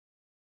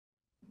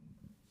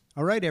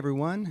All right,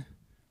 everyone,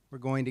 we're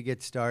going to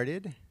get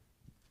started.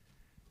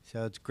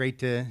 So it's great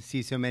to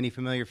see so many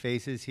familiar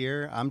faces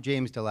here. I'm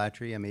James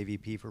Delatry. I'm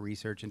AVP for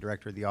Research and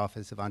Director of the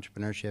Office of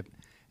Entrepreneurship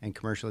and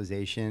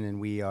Commercialization, and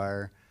we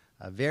are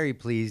very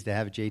pleased to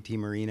have JT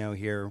Marino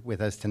here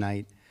with us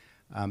tonight.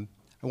 I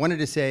wanted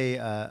to say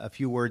a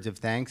few words of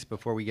thanks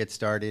before we get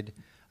started.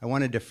 I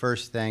wanted to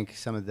first thank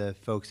some of the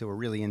folks that were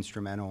really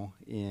instrumental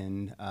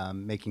in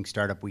making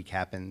Startup Week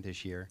happen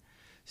this year.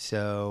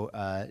 So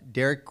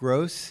Derek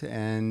Gross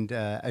and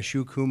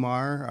Ashu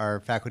Kumar,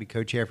 our faculty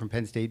co-chair from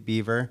Penn State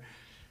Beaver,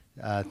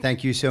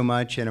 thank you so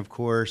much. And of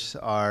course,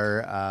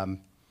 our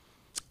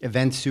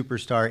event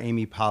superstar,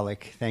 Amy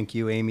Pollock. Thank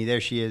you, Amy. There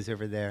she is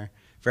over there,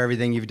 for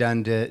everything you've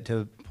done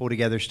to pull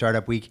together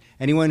Startup Week.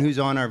 Anyone who's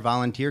on our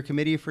volunteer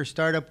committee for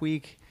Startup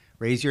Week,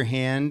 raise your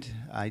hand.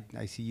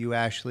 I see you,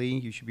 Ashley.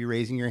 You should be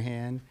raising your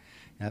hand.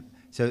 Yep.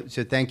 So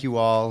thank you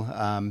all.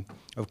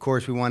 Of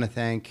course, we want to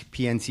thank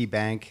PNC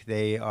Bank.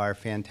 They are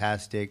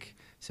fantastic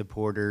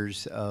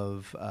supporters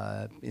of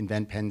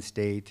Invent Penn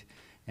State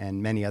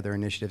and many other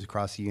initiatives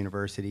across the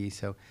university.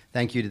 So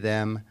thank you to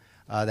them.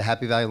 The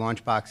Happy Valley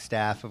Launchbox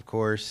staff, of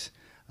course,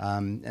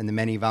 and the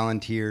many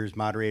volunteers,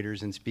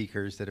 moderators, and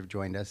speakers that have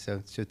joined us.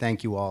 So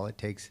thank you all. It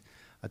takes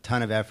a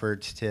ton of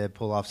effort to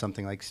pull off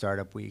something like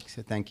Startup Week,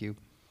 so thank you.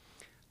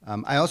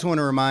 I also want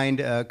to remind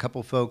a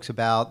couple folks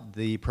about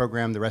the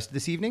program the rest of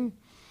this evening.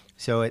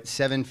 So at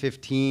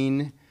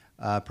 7:15,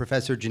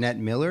 Professor Jeanette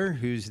Miller,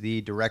 who's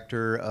the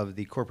director of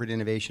the Corporate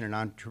Innovation and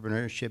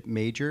Entrepreneurship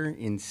major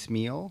in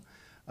SMEAL,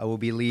 will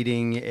be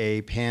leading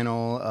a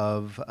panel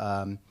of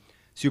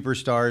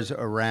superstars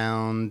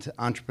around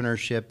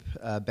entrepreneurship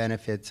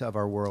benefits of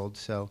our world.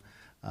 So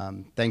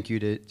thank you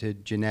to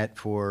Jeanette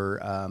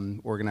for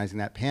organizing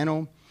that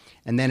panel.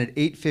 And then at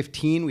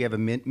 8:15, we have a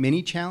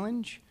mini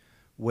challenge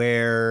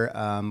where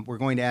we're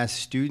going to ask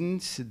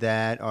students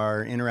that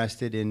are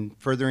interested in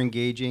further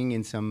engaging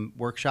in some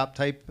workshop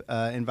type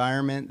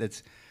environment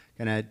that's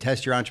going to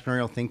test your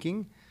entrepreneurial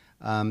thinking.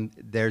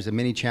 There's a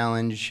mini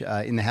challenge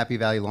in the Happy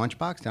Valley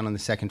Launchbox down on the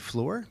second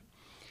floor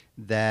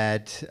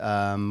that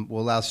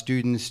will allow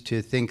students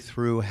to think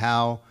through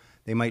how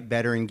they might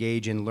better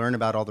engage and learn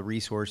about all the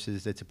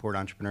resources that support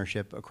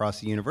entrepreneurship across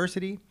the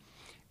university.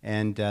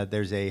 And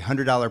there's a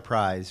 $100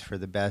 prize for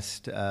the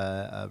best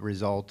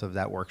result of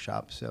that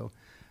workshop. So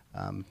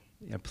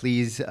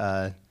please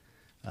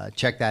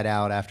check that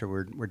out after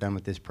we're done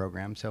with this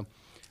program. So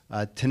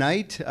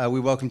tonight we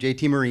welcome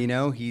JT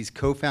Marino. He's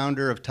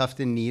co-founder of Tuft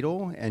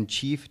Needle and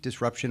Chief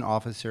Disruption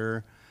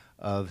Officer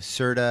of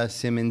Serta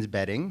Simmons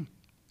Bedding.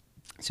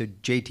 So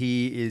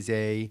JT is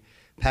a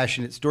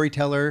passionate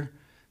storyteller,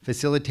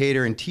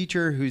 facilitator, and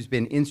teacher who's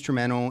been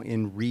instrumental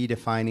in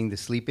redefining the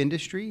sleep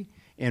industry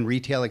and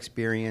retail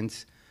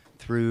experience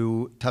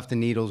through Tuft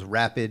Needle's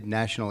rapid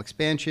national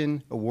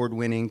expansion,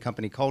 award-winning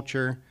company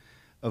culture,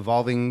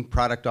 evolving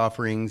product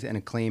offerings, and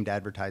acclaimed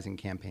advertising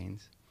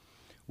campaigns.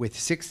 With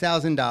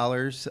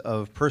 $6,000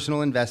 of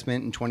personal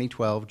investment in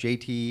 2012,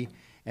 JT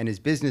and his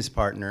business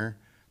partner,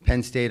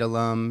 Penn State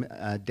alum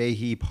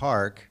Dahi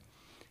Park,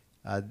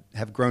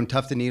 have grown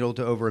Tuft Needle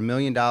to over $1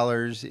 million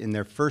in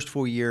their first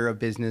full year of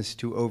business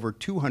to over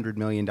 $200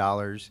 million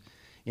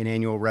in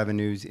annual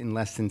revenues in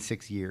less than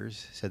 6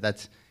 years. So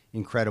that's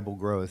incredible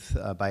growth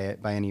by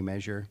any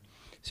measure.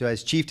 So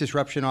as Chief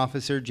Disruption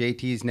Officer,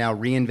 JT is now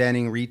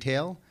reinventing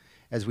retail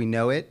as we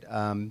know it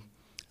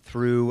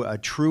through a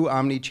true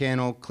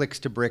omni-channel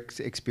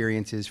clicks-to-bricks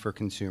experiences for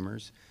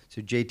consumers.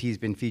 So JT's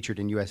been featured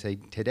in USA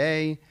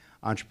Today,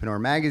 Entrepreneur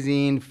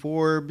Magazine,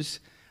 Forbes.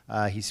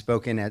 He's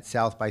spoken at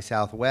South by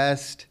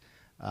Southwest,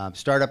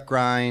 Startup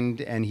Grind,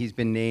 and he's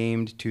been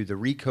named to the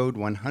Recode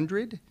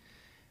 100,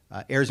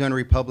 Arizona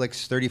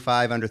Republic's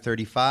 35 Under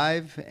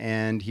 35,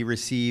 and he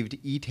received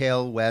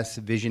E-Tail West's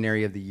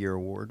Visionary of the Year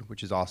Award,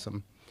 which is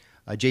awesome.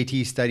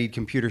 JT studied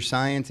computer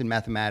science and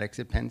mathematics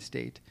at Penn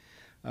State.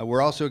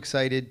 We're also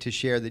excited to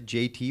share that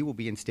JT will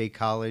be in State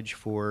College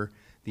for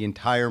the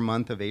entire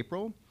month of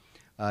April.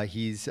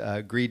 He's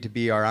agreed to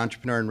be our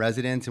entrepreneur in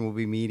residence, and we'll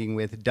be meeting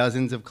with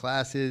dozens of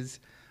classes,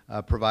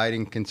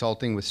 providing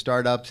consulting with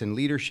startups and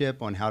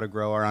leadership on how to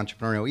grow our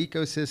entrepreneurial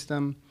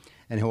ecosystem.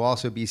 And he'll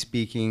also be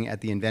speaking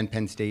at the Invent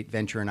Penn State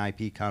Venture and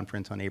IP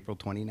Conference on April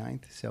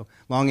 29th. So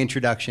long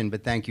introduction,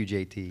 but thank you,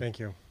 JT. Thank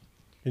you.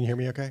 Can you hear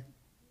me okay?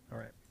 All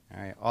right. All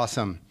right,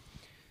 awesome.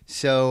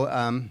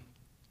 So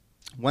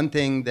one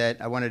thing that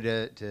I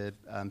wanted to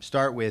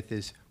start with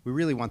is we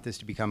really want this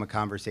to become a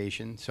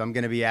conversation. So I'm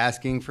going to be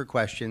asking for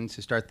questions.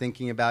 So start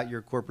thinking about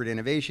your corporate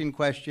innovation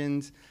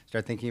questions.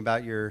 Start thinking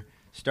about your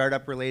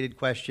startup-related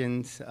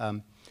questions.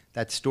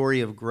 That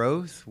story of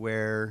growth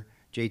where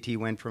JT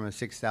went from a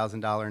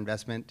 $6,000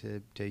 investment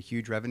to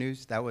huge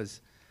revenues, that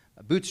was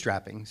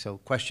bootstrapping. So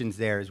questions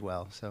there as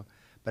well.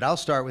 But I'll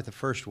start with the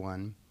first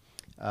one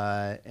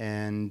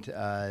and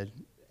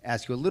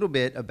ask you a little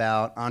bit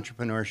about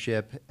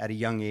entrepreneurship at a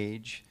young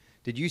age.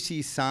 Did you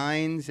see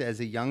signs as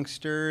a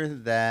youngster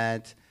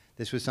that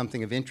this was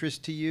something of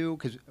interest to you?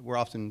 Because we're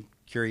often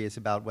curious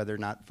about whether or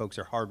not folks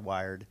are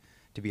hardwired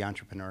to be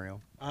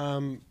entrepreneurial?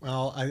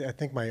 Well, I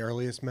think my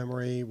earliest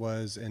memory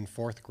was in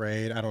fourth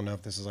grade. I don't know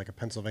if this is like a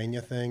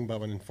Pennsylvania thing, but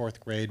when in fourth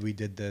grade we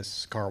did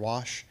this car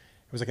wash.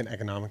 It was like an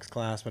economics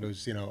class, but it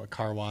was, a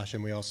car wash,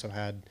 and we also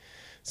had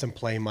some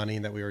play money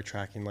that we were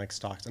tracking like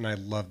stocks, and I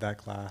loved that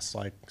class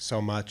like so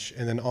much.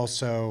 And then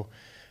also,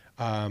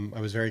 I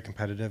was very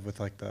competitive with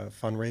like the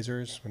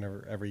fundraisers.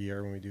 Every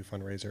year when we do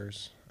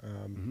fundraisers,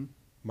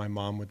 my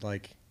mom would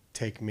like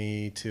take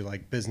me to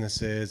like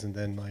businesses and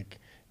then like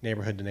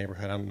neighborhood to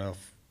neighborhood. I don't know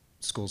if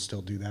schools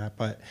still do that,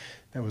 but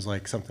that was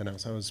like something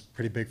else that was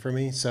pretty big for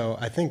me. So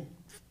I think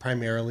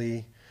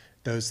primarily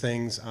those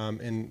things.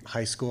 In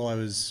high school,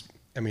 this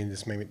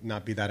may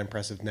not be that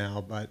impressive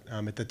now, but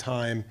at the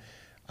time,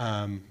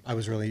 I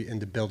was really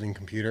into building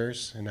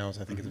computers, and now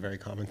I think it's a very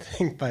common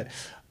thing. But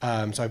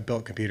so I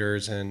built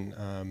computers, and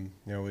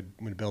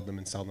would build them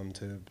and sell them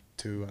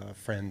to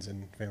friends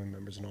and family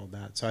members and all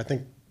that. So I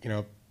think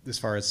as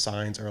far as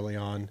signs early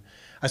on,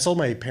 I sold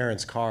my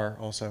parents' car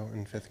also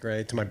in fifth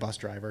grade to my bus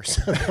driver.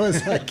 So that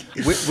was like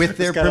with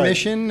their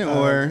permission,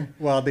 or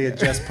well, they had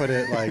just put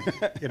it like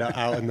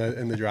out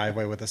in the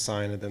driveway with a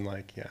sign, and then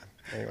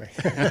anyway.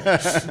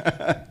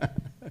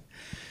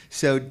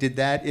 So did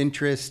that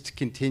interest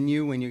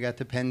continue when you got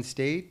to Penn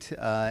State?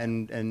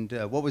 And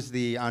what was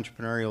the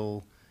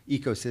entrepreneurial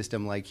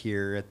ecosystem like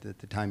here at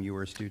the time you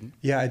were a student?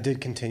 Yeah, I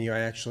did continue. I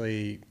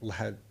actually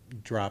had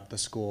dropped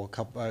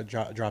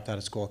dropped out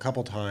of school a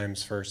couple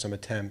times for some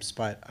attempts.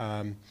 But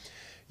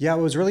what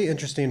was really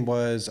interesting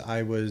was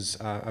I was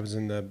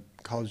in the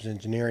College of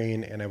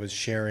Engineering, and I was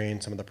sharing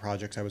some of the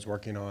projects I was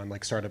working on,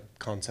 like startup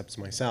concepts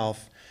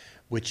myself,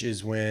 which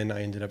is when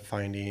I ended up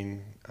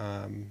finding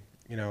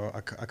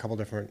a couple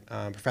different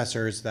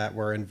professors that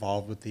were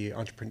involved with the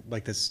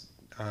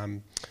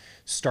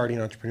starting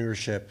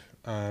entrepreneurship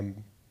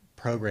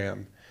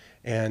program.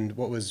 And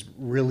what was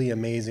really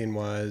amazing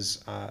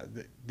was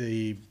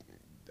the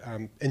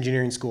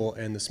engineering school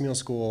and the SMEAL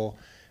school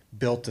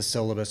built a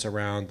syllabus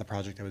around the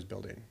project I was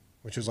building,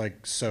 which was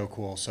like so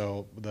cool.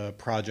 So the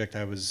project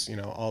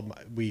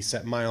we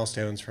set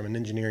milestones from an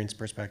engineering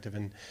perspective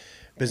and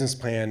business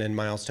plan, and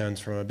milestones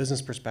from a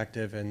business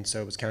perspective, and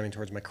so it was counting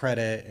towards my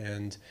credit,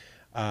 and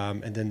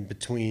then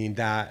between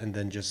that and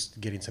then just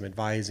getting some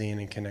advising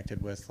and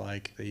connected with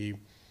like the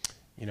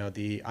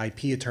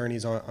IP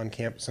attorneys on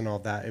campus and all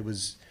that. It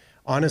was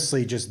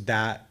honestly just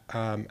that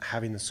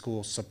having the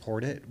school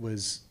support it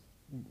was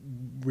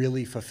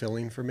really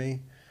fulfilling for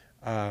me.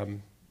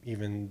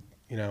 Even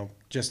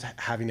just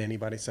having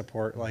anybody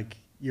support like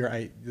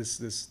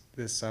this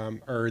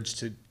urge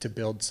to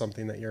build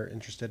something that you're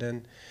interested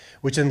in,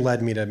 which then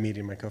led me to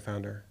meeting my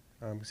co-founder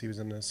because he was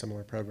in a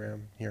similar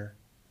program here.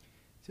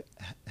 So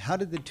how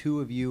did the two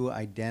of you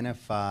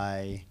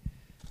identify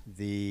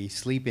the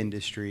sleep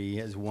industry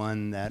as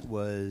one that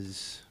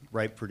was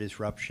ripe for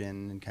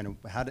disruption, and kind of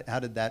how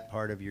did that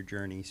part of your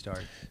journey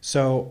start?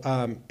 So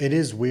it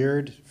is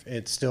weird.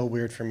 It's still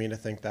weird for me to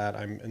think that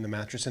I'm in the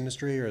mattress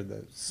industry or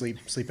the sleep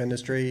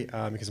industry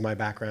because my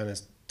background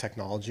is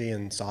technology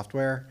and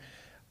software.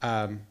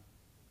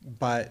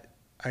 But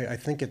I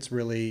think it's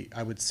really,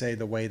 I would say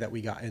the way that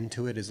we got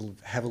into it is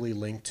heavily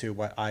linked to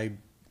what I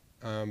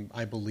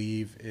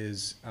believe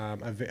is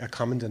a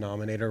common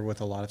denominator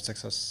with a lot of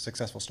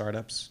successful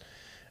startups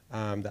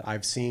that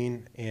I've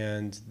seen,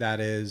 and that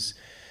is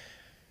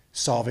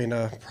solving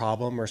a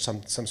problem or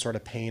some sort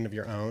of pain of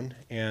your own.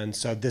 And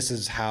so this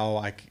is how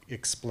I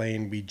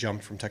explain we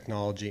jumped from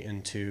technology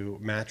into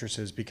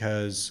mattresses,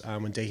 because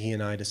when Dehi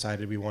and I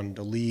decided we wanted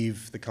to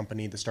leave the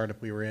company, the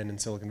startup we were in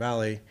Silicon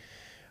Valley,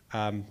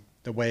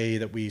 the way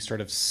that we sort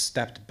of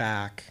stepped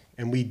back,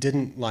 and we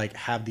didn't like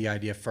have the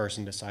idea first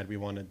and decide we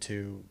wanted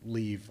to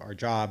leave our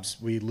jobs.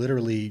 We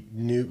literally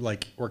knew,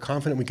 like, we're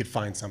confident we could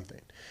find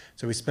something.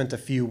 So we spent a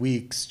few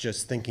weeks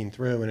just thinking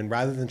through, and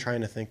rather than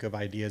trying to think of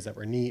ideas that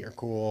were neat or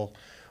cool,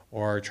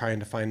 or trying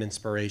to find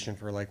inspiration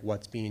for like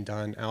what's being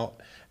done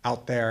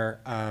out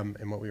there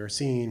and what we were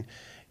seeing,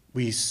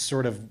 we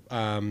sort of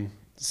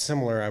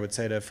similar, I would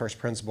say, to first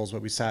principles,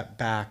 but we sat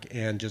back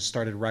and just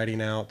started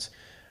writing out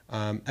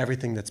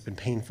everything that's been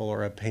painful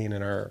or a pain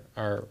in our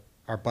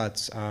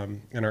butts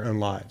in our own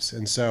lives.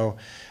 And so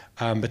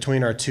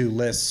between our two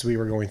lists, we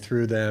were going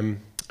through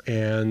them,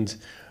 and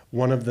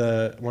one of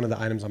the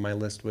items on my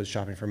list was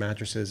shopping for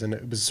mattresses, and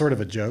it was sort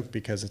of a joke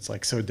because it's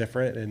like so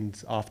different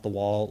and off the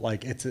wall.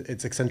 Like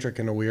it's eccentric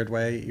in a weird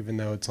way, even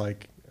though it's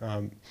like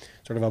sort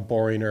of a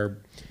boring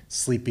or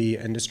sleepy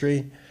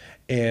industry.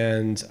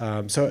 And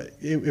so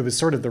it was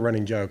sort of the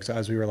running joke. So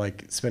as we were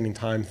like spending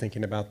time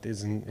thinking about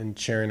these and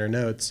sharing our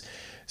notes,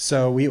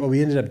 so what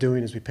we ended up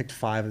doing is we picked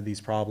 5 of these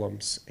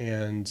problems,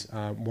 and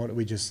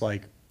we just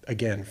like,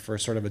 again, for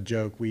sort of a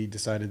joke, we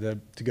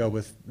decided to go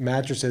with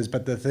mattresses.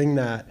 But the thing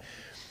that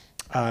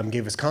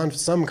gave us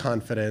some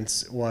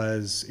confidence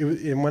was,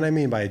 and what I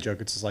mean by a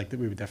joke, it's just like that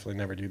we would definitely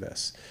never do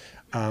this.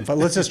 But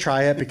let's just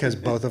try it, because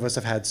both of us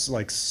have had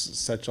like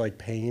such like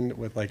pain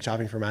with like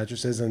shopping for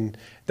mattresses, and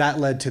that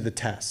led to the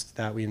test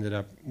that we ended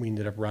up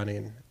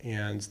running,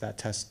 and that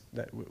test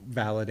that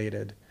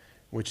validated,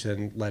 which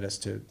then led us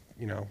to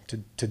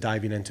to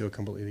diving into a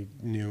completely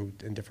new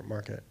and different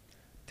market.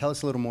 Tell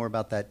us a little more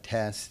about that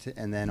test,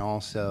 and then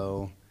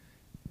also,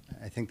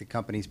 I think the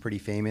company's pretty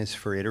famous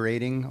for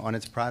iterating on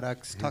its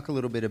products. Talk a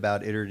little bit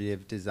about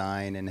iterative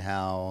design and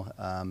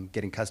how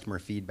getting customer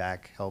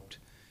feedback helped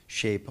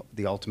shape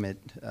the ultimate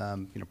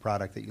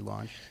product that you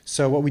launched.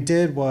 So what we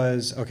did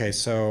was,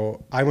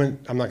 so I'm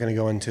not going to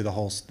go into the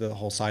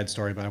whole side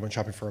story, but I went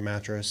shopping for a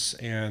mattress,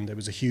 and it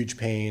was a huge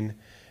pain.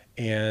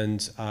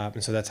 And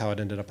so that's how it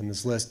ended up in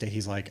this list.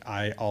 He's like,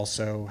 I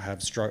also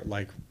have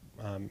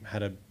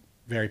had a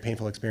very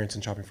painful experience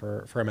in shopping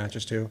for a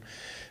mattress too.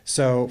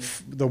 So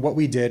what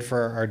we did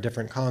for our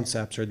different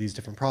concepts or these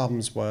different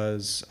problems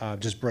was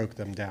just broke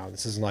them down.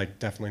 This is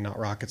definitely not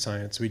rocket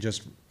science. We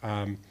just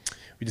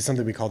we did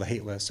something we call the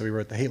hate list. So we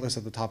wrote the hate list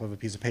at the top of a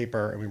piece of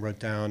paper, and we wrote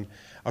down,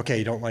 okay,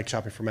 you don't like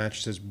shopping for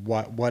mattresses.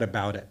 What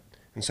about it?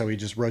 And so we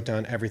just wrote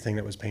down everything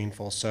that was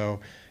painful. So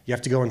you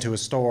have to go into a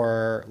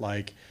store,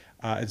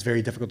 it's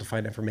very difficult to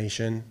find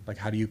information.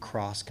 How do you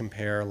cross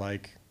compare,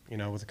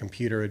 with a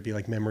computer, it'd be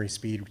memory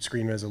speed,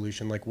 screen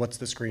resolution, what's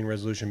the screen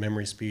resolution,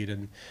 memory speed,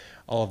 and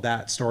all of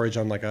that. Storage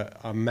on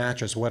a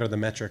mattress, what are the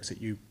metrics that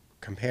you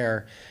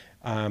compare?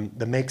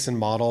 The makes and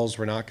models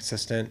were not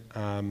consistent,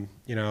 and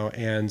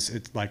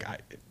it's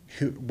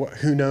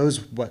who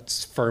knows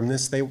what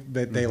firmness they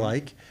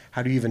like?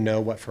 How do you even know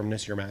what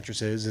firmness your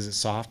mattress is? Is it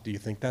soft? Do you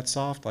think that's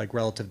soft?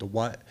 Relative to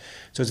what?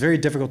 So it's very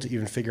difficult to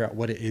even figure out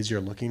what it is you're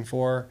looking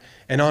for,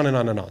 and on and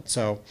on and on.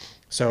 So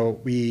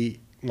we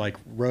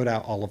wrote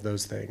out all of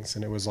those things,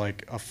 and it was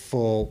a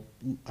full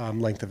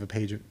length of a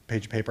page of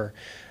paper,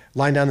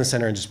 line down the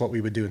center, and just what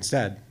we would do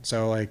instead.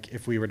 So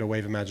if we were to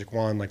wave a magic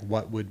wand,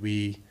 what would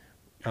we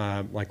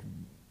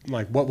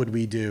what would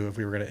we do if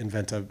we were going to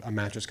invent a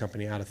mattress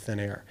company out of thin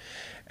air?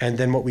 And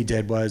then what we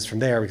did was from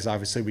there, because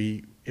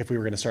obviously if we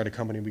were going to start a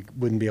company, we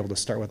wouldn't be able to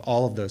start with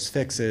all of those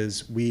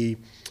fixes. We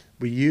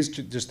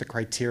used just the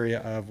criteria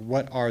of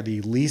what are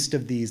the least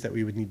of these that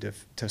we would need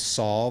to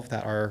solve,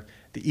 that are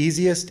the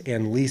easiest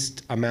and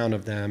least amount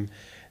of them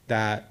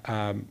that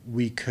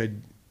we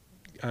could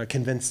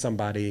convince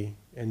somebody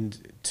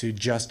and to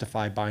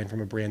justify buying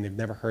from a brand they've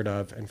never heard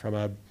of, and from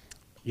a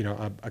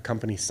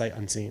company sight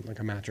unseen, like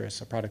a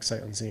mattress, a product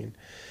sight unseen.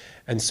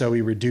 And so we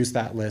reduced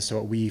that list. So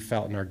what we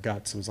felt in our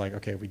guts was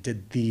okay, if we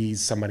did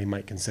these, somebody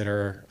might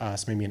consider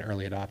us maybe an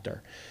early adopter.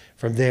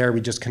 From there,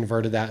 we just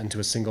converted that into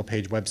a single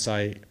page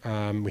website.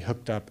 We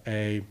hooked up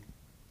a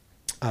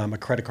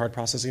credit card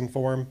processing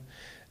form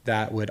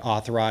that would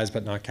authorize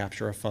but not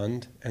capture a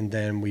fund. And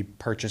then we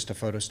purchased a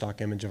photo stock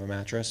image of a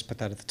mattress, put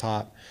that at the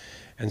top.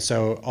 And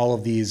so all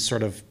of these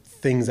sort of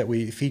things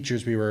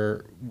features we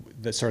were,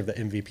 sort of the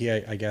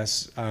MVP, I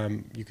guess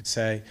you could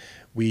say,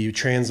 we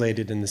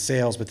translated into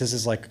sales, but this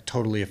is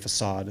totally a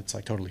facade. It's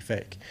totally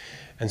fake.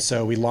 And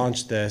so we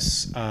launched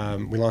this,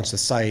 we launched the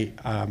site.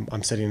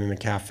 I'm sitting in a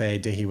cafe,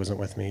 Dehi wasn't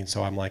with me.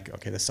 So I'm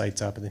okay, the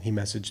site's up. And then he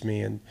messaged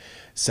me and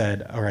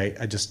said, all right,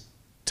 I just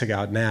took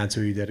out an ad.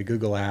 So we did a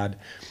Google ad.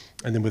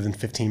 And then within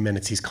 15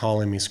 minutes, he's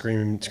calling me,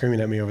 screaming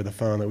at me over the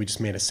phone that we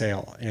just made a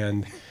sale.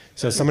 And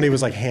so somebody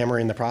was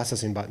hammering the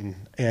processing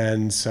button.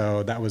 And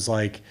so that was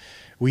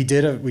we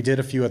did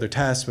a few other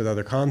tests with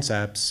other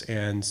concepts,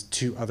 and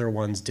 2 other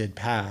ones did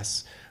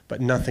pass, but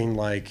nothing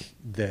like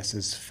this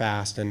is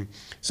fast. And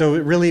so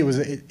it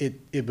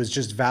was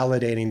just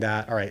validating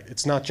that, all right,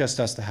 it's not just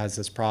us that has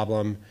this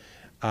problem.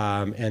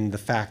 And the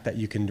fact that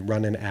you can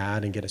run an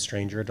ad and get a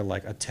stranger to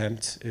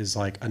attempt is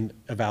a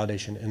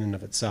validation in and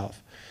of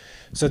itself.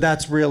 So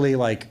that's really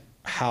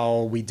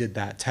how we did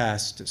that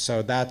test.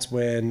 So that's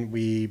when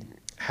we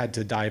had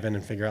to dive in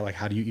and figure out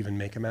how do you even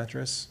make a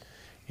mattress,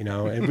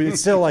 and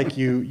it's still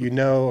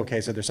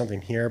okay, so there's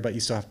something here, but you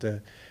still have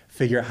to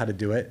figure out how to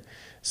do it.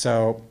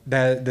 So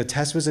the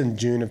test was in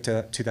June of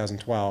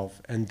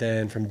 2012, and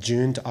then from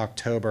June to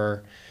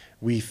October,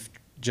 we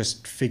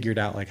just figured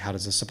out how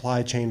does the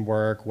supply chain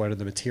work, what are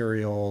the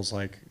materials,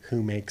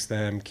 who makes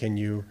them, can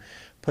you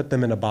put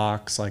them in a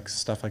box,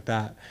 stuff like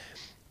that,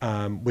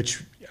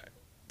 which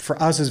for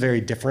us is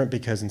very different,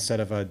 because instead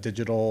of a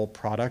digital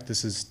product,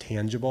 this is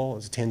tangible.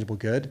 It's a tangible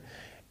good.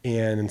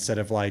 And instead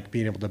of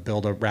being able to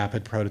build a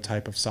rapid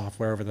prototype of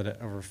software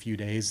over a few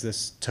days,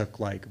 this took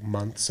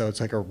months. So it's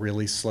a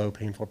really slow,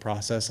 painful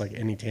process, like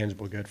any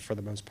tangible good for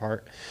the most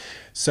part.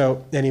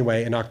 So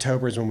anyway, in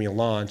October is when we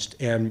launched,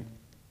 and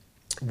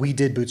we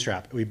did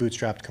bootstrap. We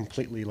bootstrapped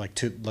completely,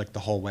 the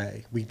whole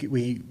way.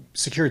 We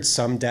secured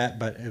some debt,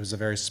 but it was a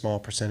very small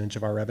percentage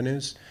of our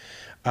revenues.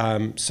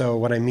 So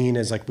what I mean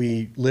is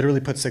we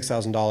literally put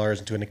 $6,000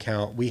 into an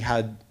account. We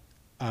had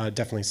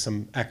definitely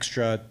some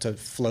extra to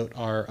float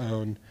our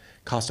own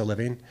cost of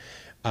living.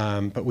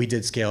 But we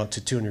did scale it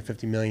to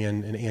 $250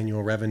 million in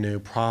annual revenue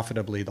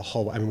profitably the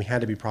whole way. I mean, we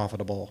had to be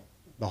profitable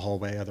the whole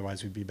way,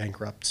 otherwise we'd be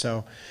bankrupt.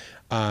 So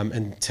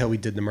until we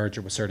did the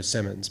merger with Serta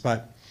Simmons.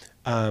 But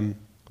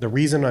the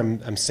reason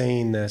I'm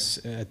saying this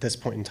at this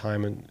point in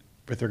time, and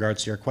with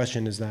regards to your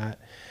question, is that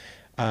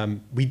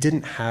we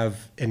didn't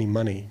have any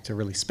money to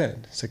really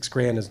spend.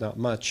 $6,000 is not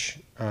much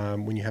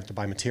when you have to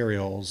buy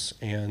materials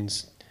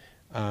and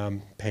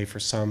pay for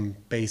some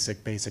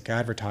basic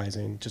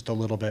advertising, just a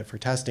little bit for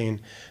testing.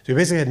 So we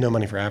basically had no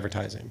money for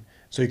advertising.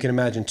 So you can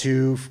imagine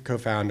two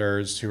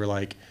co-founders who were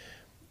like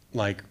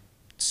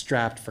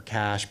strapped for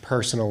cash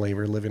personally.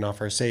 We're living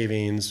off our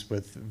savings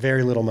with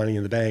very little money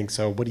in the bank.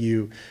 So what do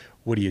you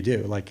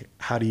do? Like,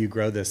 how do you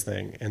grow this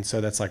thing? And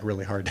so that's like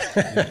really hard.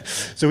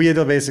 So we had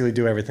to basically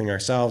do everything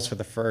ourselves for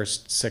the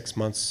first 6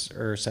 months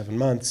or 7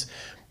 months.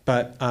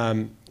 But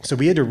so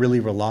we had to really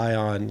rely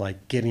on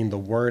like getting the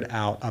word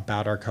out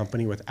about our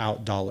company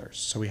without dollars.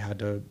 So we had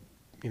to,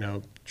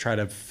 try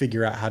to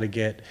figure out how to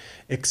get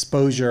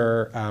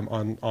exposure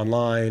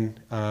online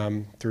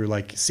through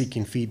like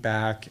seeking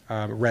feedback.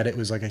 Reddit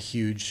was like a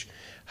huge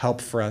help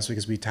for us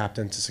because we tapped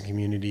into some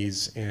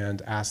communities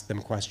and asked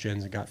them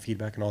questions and got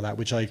feedback and all that,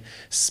 which like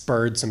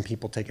spurred some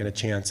people taking a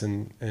chance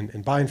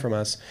and buying from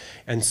us.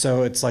 And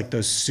so it's like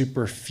those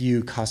super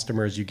few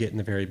customers you get in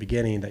the very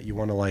beginning that you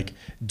want to like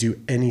do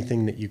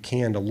anything that you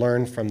can to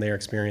learn from their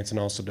experience and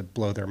also to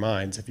blow their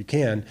minds if you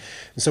can.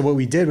 And so what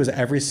we did was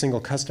every single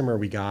customer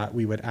we got,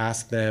 we would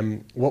ask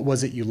them, what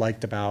was it you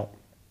liked about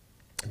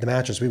the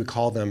mattress? We would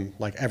call them,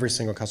 like every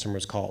single customer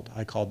was called.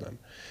 I called them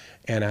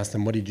and asked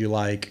them, what did you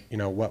like?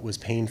 What was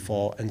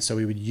painful? And so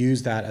we would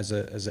use that as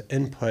an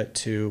input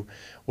to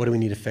what do we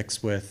need to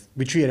fix with,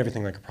 we treat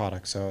everything like a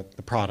product. So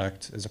the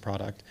product is a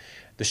product,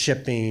 the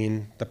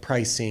shipping, the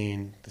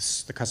pricing,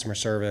 the customer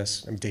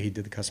service. He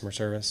did the customer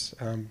service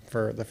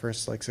for the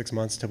first like 6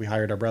 months till we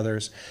hired our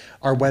brothers,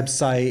 our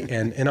website,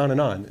 and on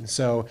and on.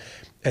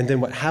 And then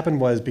what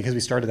happened was, because we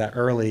started that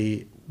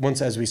early,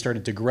 as we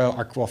started to grow,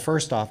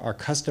 first off, our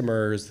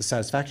customers, the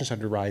satisfaction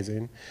started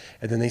rising,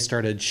 and then they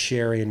started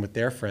sharing with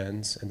their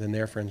friends, and then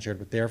their friends shared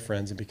with their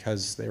friends, and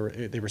because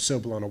they were so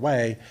blown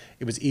away,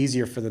 it was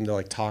easier for them to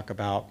like talk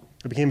about.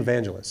 It became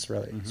evangelists,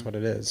 really. That's what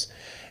it is.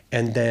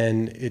 And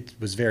then it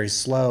was very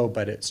slow,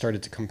 but it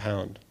started to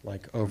compound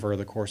like over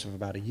the course of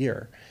about a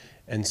year.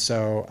 And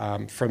so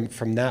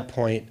from that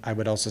point, I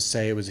would also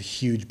say it was a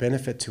huge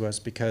benefit to us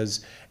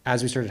because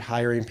as we started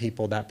hiring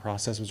people, that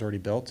process was already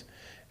built.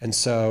 And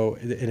so,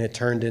 and it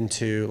turned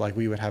into like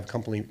we would have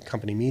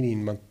company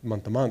meeting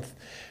month to month,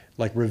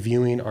 like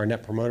reviewing our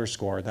Net Promoter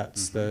Score.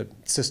 That's the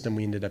system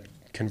we ended up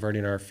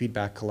converting our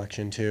feedback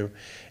collection to.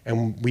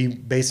 And we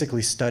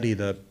basically study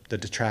the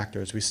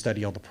detractors. We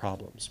study all the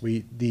problems.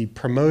 The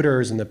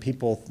promoters and the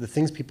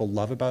things people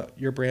love about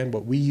your brand,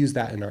 but we use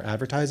that in our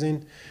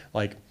advertising.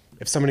 Like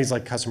if somebody's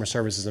like customer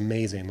service is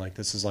amazing, like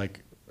this is like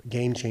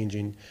game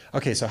changing.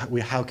 Okay, so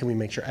how can we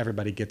make sure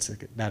everybody gets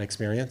that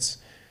experience?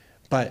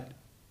 But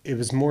it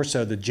was more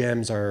so the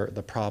gems are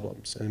the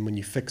problems. And when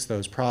you fix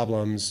those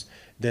problems,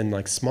 then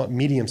like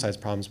medium-sized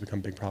problems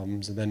become big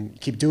problems. And then you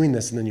keep doing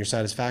this, and then your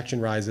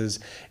satisfaction rises,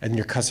 and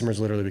your customers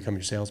literally become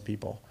your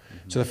salespeople.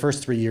 So the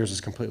first 3 years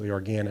was completely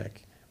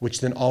organic,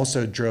 which then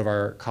also drove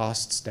our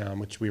costs down,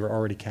 which we were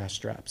already cash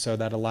strapped. So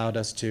that allowed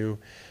us to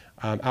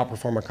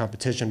outperform our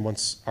competition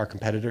once our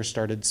competitors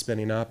started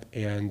spinning up,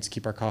 and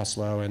keep our costs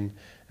low and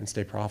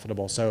stay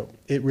profitable. So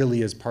it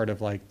really is part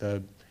of like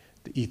the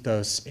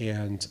ethos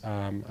and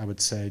I would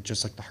say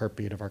just like the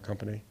heartbeat of our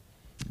company.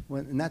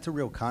 Well, and that's a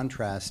real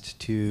contrast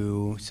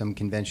to some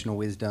conventional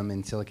wisdom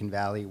in Silicon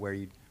Valley where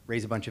you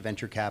raise a bunch of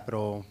venture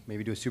capital,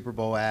 maybe do a Super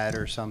Bowl ad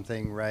or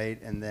something,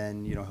 right? And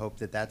then hope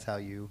that that's how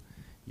you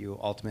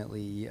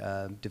ultimately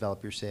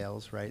develop your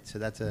sales, right? So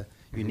that's a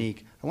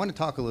unique. I want to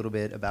talk a little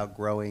bit about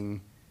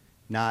growing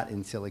not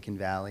in Silicon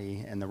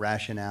Valley and the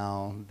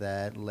rationale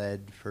that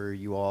led for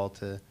you all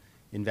to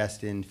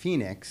invest in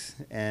Phoenix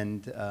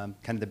and kind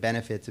of the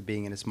benefits of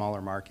being in a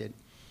smaller market.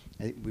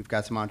 We've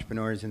got some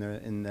entrepreneurs in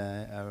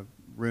the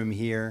room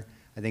here.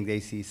 I think they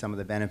see some of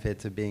the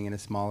benefits of being in a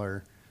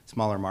smaller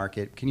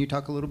market. Can you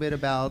talk a little bit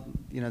about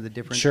the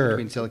difference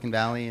between Silicon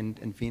Valley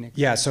and Phoenix?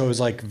 Yeah, so it was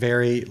like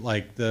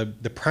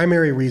the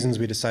primary reasons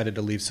we decided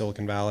to leave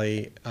Silicon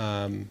Valley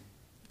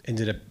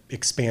ended up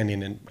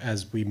expanding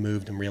as we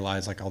moved and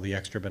realized like all the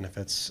extra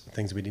benefits,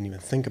 things we didn't even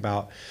think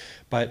about.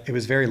 But it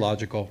was very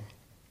logical.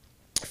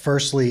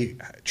 Firstly,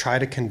 try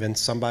to convince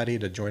somebody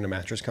to join a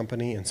mattress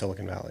company in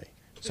Silicon Valley.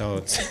 So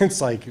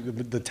it's like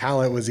the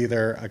talent was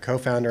either a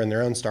co-founder in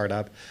their own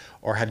startup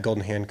or had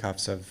golden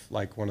handcuffs of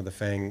like one of the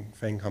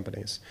FANG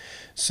companies.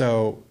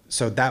 So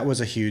that was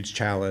a huge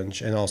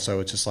challenge. And also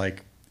it's just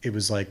like, it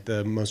was like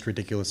the most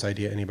ridiculous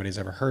idea anybody's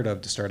ever heard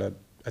of to start a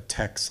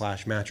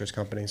tech/mattress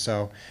company.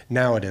 So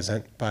now it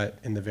isn't, but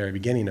in the very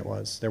beginning it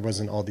was. There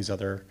wasn't all these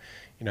other,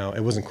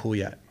 it wasn't cool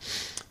yet.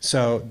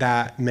 So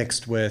that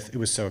mixed with, it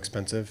was so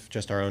expensive,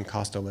 just our own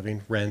cost of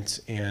living, rent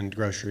and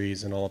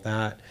groceries and all of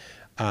that.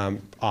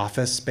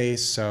 Office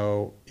space,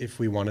 so if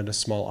we wanted a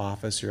small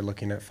office, you're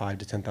looking at $5,000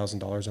 to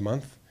 $10,000 a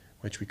month,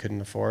 which we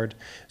couldn't afford.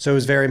 So it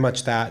was very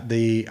much that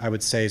I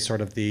would say sort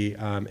of the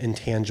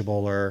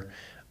intangible or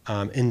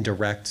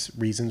indirect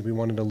reasons we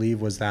wanted to leave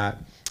was that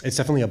it's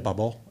definitely a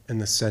bubble in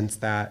the sense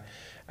that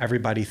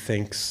everybody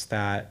thinks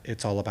that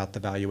it's all about the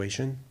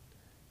valuation.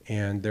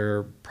 And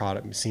their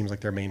product seems like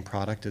their main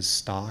product is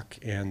stock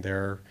and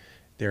their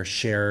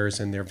shares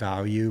and their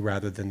value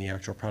rather than the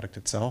actual product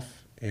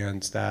itself.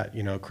 and that,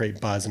 create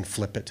buzz and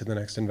flip it to the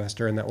next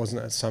investor. And that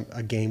wasn't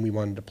a game we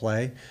wanted to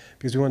play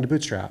because we wanted to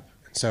bootstrap.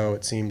 And so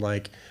it seemed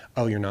like,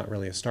 oh, you're not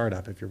really a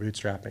startup if you're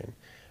bootstrapping.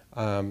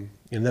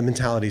 The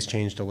mentality's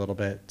changed a little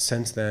bit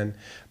since then,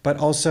 but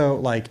also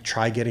like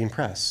try getting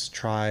press,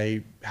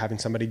 try having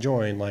somebody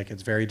join. Like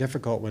it's very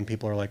difficult when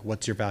people are like,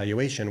 what's your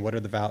valuation? What are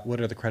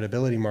the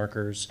credibility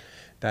markers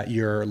that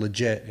you're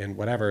legit and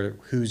whatever,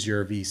 who's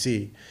your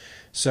VC?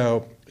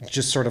 So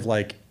just sort of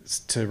like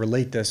to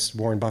relate this,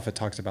 Warren Buffett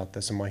talks about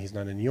this and why he's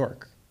not in New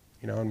York,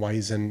 and why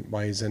he's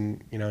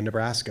in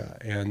Nebraska,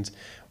 and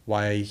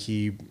why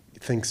he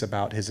thinks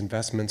about his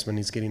investments when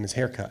he's getting his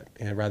haircut,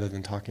 and rather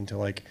than talking to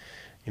like,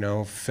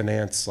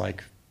 finance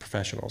like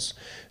professionals.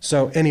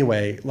 So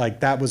anyway, like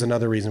that was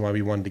another reason why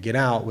we wanted to get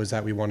out, was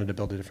that we wanted to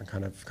build a different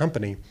kind of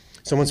company.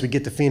 So once we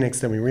get to Phoenix,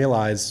 then we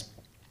realize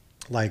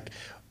like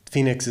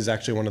Phoenix is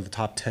actually one of the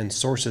top 10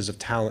 sources of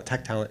talent,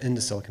 tech talent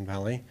into Silicon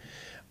Valley.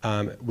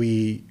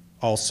 We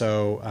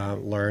also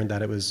learned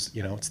that it was,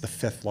 it's the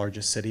 5th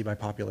largest city by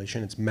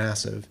population. It's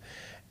massive.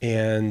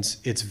 And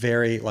it's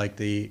very like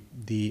the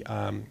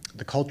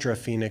culture of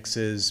Phoenix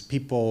is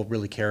people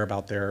really care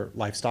about their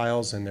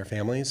lifestyles and their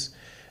families.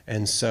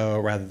 And so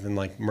rather than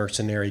like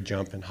mercenary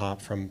jump and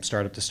hop from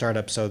startup to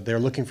startup, so they're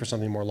looking for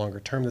something more longer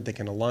term that they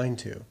can align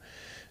to.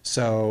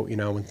 So,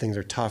 when things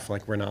are tough,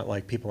 like we're not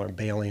like people aren't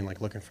bailing, like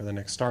looking for the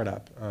next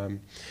startup.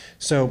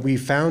 So we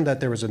found that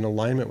there was an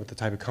alignment with the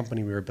type of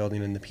company we were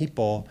building and the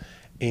people,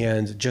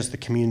 and just the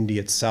community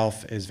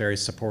itself is very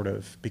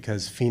supportive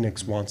because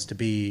Phoenix wants to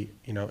be,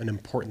 an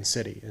important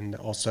city. And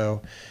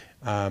also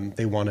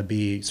they want to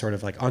be sort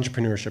of like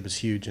entrepreneurship is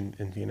huge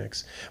in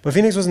Phoenix. But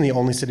Phoenix wasn't the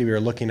only city we were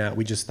looking at.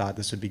 We just thought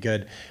this would be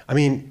good. I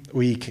mean,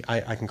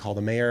 I can call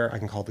the mayor, I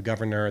can call the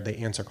governor, they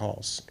answer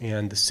calls.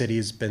 And the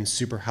city's been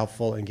super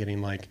helpful in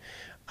getting like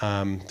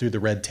through the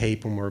red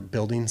tape when we're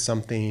building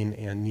something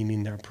and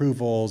needing their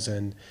approvals.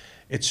 And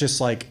it's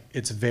just like,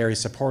 it's very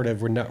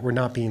supportive. We're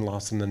not being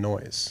lost in the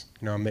noise.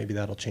 Maybe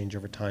that'll change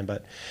over time,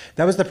 but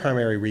that was the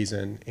primary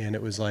reason. And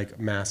it was like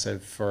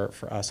massive for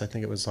us. I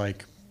think it was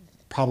like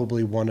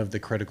probably one of the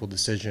critical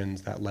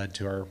decisions that led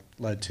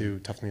to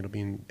Tuft Needle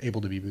being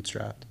able to be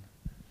bootstrapped.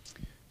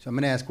 So I'm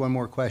going to ask one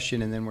more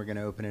question, and then we're going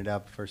to open it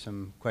up for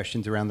some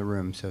questions around the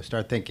room. So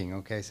start thinking,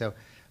 okay? So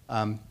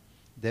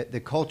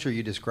the culture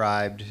you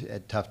described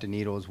at Tuft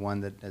Needle is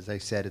one that, as I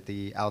said at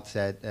the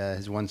outset,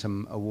 has won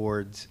some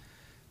awards.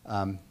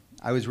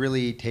 I was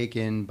really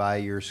taken by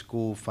your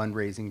school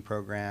fundraising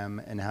program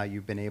and how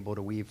you've been able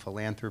to weave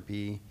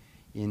philanthropy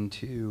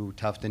into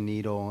Tuft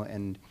Needle,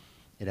 and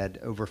it had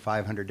over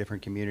 500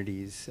 different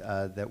communities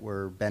that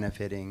were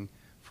benefiting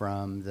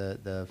from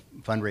the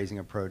fundraising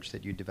approach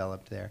that you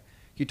developed there.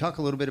 Can you talk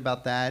a little bit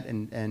about that?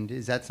 And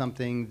is that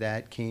something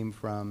that came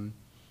from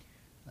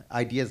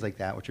ideas like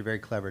that, which are very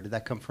clever? Did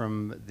that come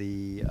from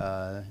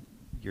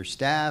your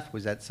staff?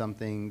 Was that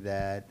something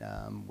that,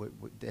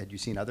 had you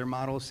seen other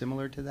models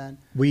similar to that?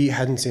 We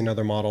hadn't seen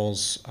other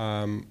models.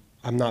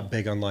 I'm not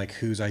big on like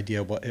whose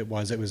idea it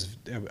was.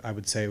 I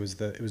would say it was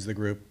the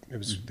group. It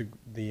was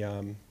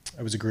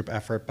it was a group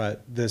effort.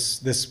 But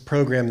this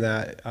program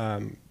that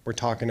we're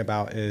talking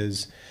about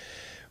is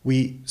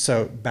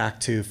so back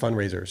to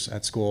fundraisers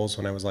at schools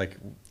when I was like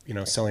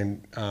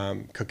selling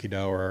cookie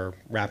dough or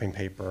wrapping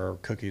paper or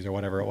cookies or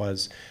whatever it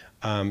was,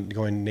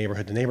 going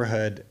neighborhood to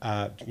neighborhood,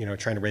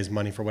 trying to raise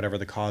money for whatever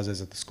the cause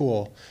is at the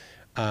school.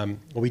 What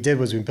we did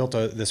was we built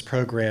this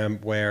program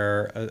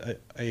where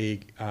a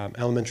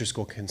elementary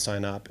school can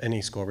sign up,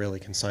 any school really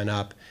can sign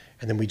up,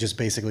 and then we just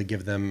basically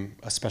give them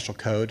a special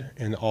code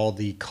and all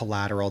the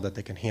collateral that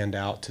they can hand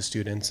out to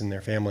students and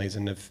their families.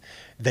 And if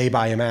they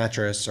buy a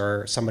mattress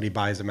or somebody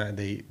buys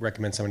they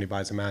recommend somebody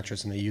buys a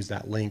mattress and they use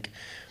that link,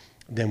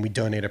 then we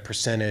donate a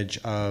percentage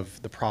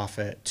of the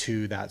profit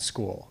to that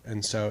school.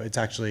 And so it's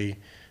actually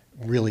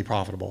really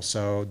profitable.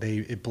 So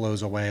it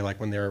blows away like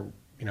when they're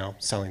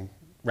selling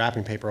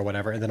wrapping paper or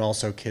whatever, and then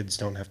also kids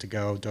don't have to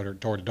go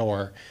door to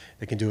door.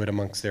 They can do it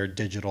amongst their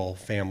digital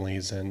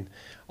families. And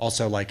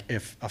also like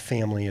if a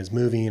family is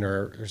moving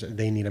or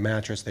they need a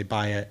mattress, they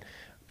buy it.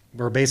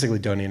 We're basically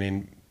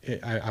donating.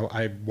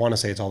 I want to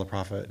say it's all the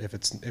profit. If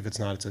it's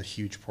not, it's a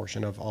huge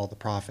portion of all the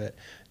profit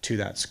to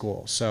that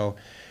school. So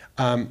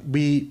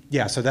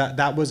so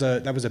that was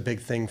a big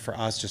thing for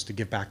us, just to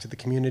give back to the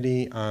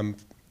community.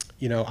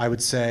 I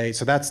would say,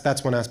 so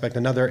that's one aspect.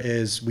 Another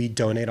is we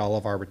donate all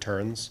of our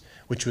returns,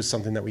 which was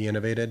something that we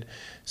innovated.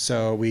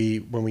 So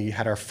when we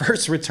had our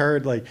first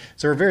return,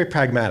 so we're very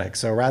pragmatic.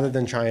 So rather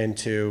than trying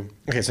to,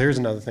 so here's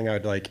another thing I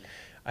would like,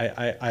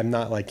 I'm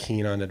not like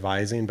keen on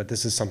advising, but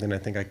this is something I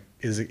think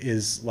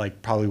is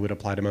like probably would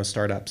apply to most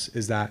startups,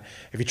 is that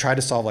if you try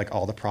to solve like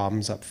all the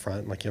problems up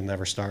front, like you'll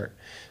never start.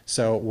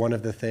 So one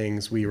of the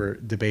things we were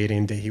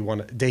debating,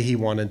 Dahi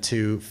wanted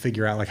to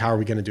figure out like, how are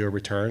we going to do a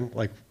return?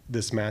 Like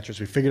this mattress,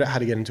 we figured out how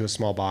to get into a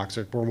small box.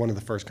 We're one of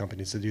the first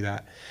companies to do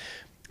that.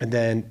 And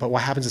then, but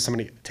what happens if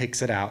somebody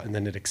takes it out and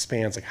then it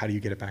expands? Like, how do you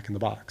get it back in the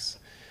box?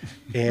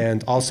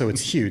 And also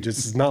it's huge.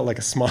 It's not like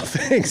a small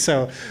thing.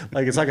 So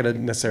like, it's not going to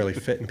necessarily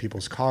fit in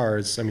people's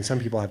cars. I mean, some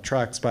people have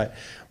trucks, but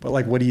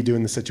like, what do you do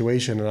in the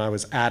situation? And I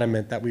was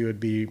adamant that we would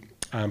be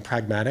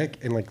pragmatic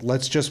and like,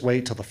 let's just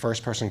wait till the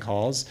first person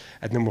calls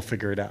and then we'll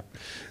figure it out.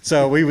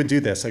 So we would do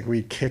this, like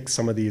we kick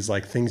some of these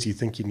like things you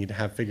think you need to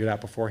have figured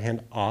out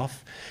beforehand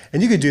off.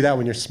 And you could do that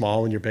when you're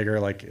small. When you're bigger,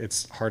 like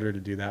it's harder to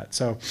do that.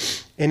 So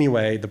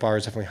anyway, the bar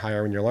is definitely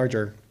higher when you're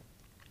larger.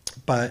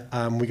 But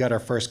we got our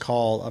first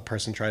call, a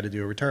person tried to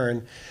do a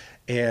return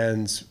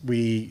and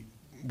we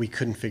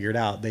couldn't figure it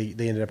out. They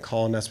ended up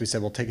calling us. We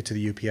said, well, take it to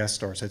the UPS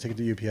store. So I took it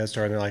to the UPS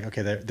store and they're like,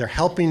 okay, they're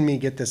helping me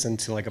get this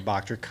into like a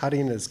box. They're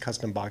cutting this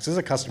custom box. This is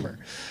a customer.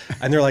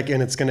 And they're like,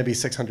 and it's going to be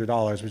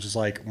 $600, which is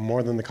like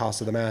more than the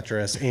cost of the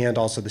mattress and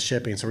also the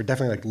shipping. So we're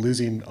definitely like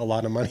losing a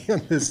lot of money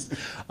on this,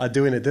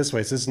 doing it this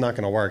way. So this is not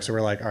going to work. So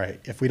we're like, all right,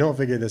 if we don't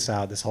figure this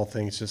out, this whole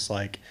thing is just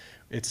like,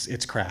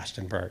 it's crashed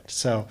and burnt.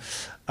 So,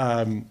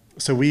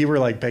 so we were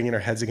like banging our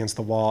heads against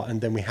the wall, and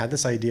then we had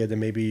this idea to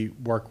maybe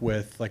work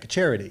with like a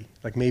charity.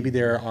 Like maybe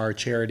there are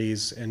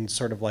charities and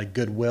sort of like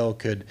Goodwill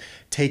could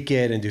take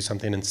it and do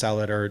something and sell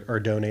it or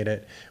donate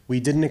it. We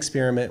did an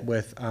experiment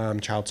with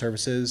child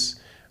services.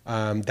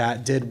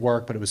 That did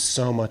work, but it was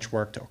so much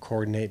work to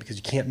coordinate because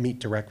you can't meet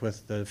direct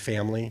with the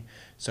family.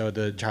 So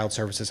the child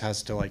services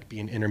has to like be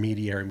an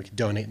intermediary, and we can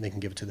donate and they can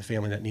give it to the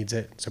family that needs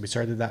it. So we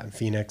started that in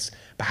Phoenix.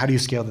 But how do you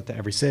scale that to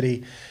every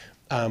city?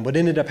 What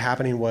ended up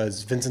happening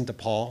was Vincent de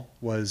Paul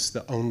was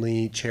the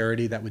only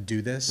charity that would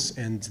do this.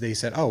 And they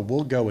said, oh,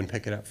 we'll go and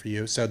pick it up for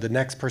you. So the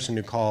next person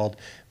who called,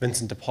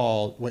 Vincent de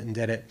Paul, went and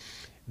did it.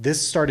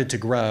 This started to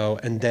grow,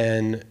 and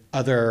then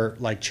other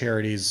like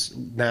charities,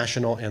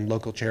 national and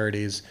local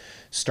charities,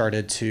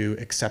 started to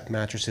accept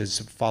mattresses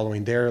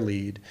following their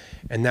lead.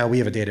 And now we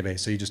have a database.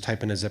 So you just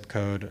type in a zip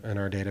code in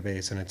our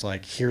database and it's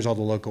like, here's all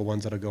the local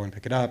ones that'll go and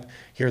pick it up.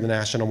 Here are the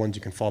national ones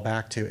you can fall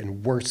back to.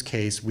 In worst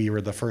case, we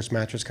were the first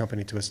mattress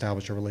company to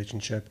establish a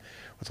relationship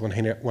with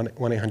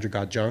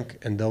 1-800-GOT-JUNK,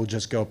 and they'll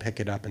just go pick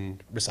it up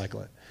and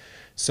recycle it.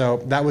 So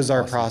that was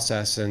our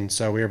process. And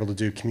so we were able to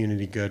do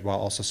community good while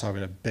also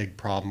solving a big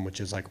problem,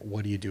 which is like,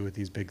 what do you do with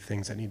these big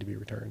things that need to be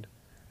returned?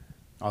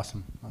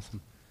 Awesome,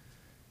 awesome.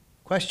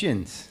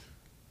 Questions?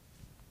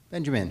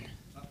 Benjamin.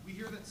 We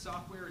hear that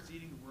software is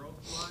eating the world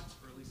a lot,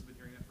 or at least I've been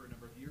hearing that for a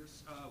number of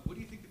years. What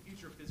do you think the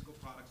future of physical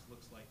products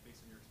looks like based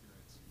on your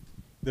experience?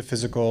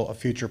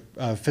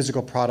 The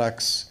physical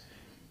products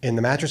in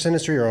the mattress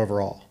industry or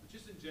overall?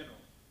 Just in general.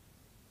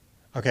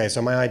 Okay,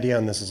 so my idea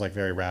on this is like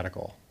very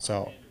radical.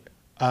 So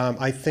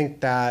I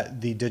think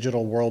that the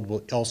digital world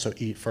will also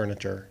eat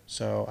furniture.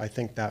 So I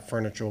think that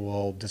furniture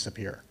will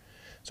disappear.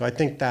 So I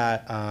think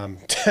that,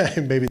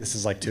 maybe this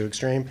is like too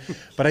extreme,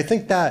 but I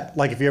think that,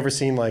 like, if you ever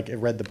seen, like,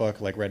 read the book,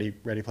 like Ready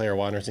Player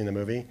One, or seen the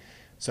movie,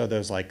 so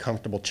those like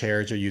comfortable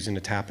chairs you're using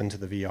to tap into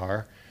the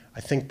VR, I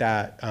think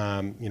that,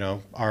 you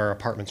know, our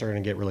apartments are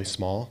gonna get really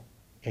small,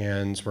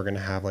 and we're gonna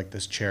have like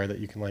this chair that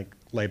you can like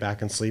lay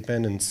back and sleep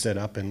in and sit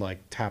up and like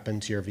tap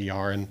into your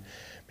VR, and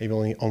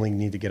maybe only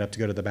need to get up to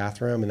go to the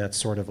bathroom, and that's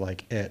sort of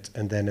like it.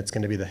 And then it's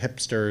gonna be the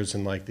hipsters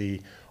and like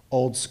the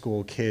old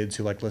school kids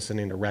who like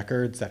listening to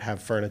records that have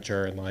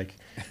furniture and like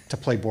to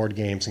play board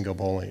games and go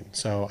bowling.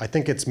 So I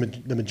think it's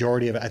the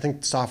majority of it. I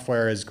think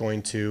software is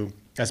going to,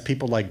 as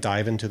people like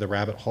dive into the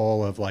rabbit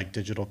hole of like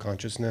digital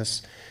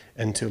consciousness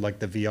into like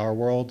the VR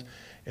world,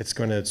 it's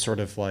going to sort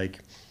of like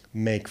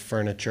make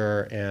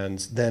furniture, and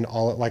then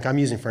all, like I'm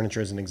using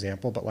furniture as an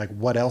example, but like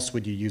what else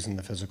would you use in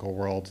the physical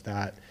world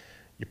that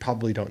you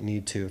probably don't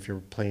need to if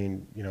you're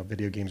playing, you know,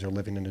 video games or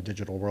living in a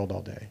digital world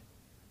all day?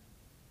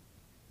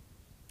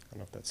 I don't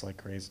know if that's like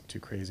crazy,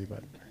 too crazy,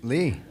 but.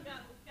 Lee. We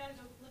gotta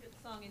go look at the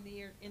song in the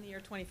year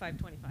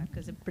 2525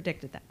 because it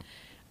predicted that.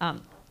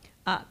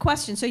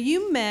 Question: so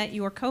you met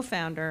your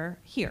co-founder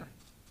here,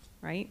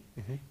 right?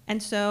 Mm-hmm.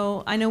 And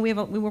so I know we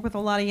work with a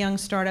lot of young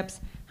startups.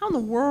 How in the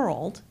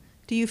world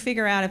do you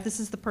figure out if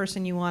this is the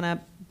person you want to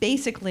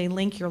basically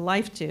link your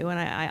life to? And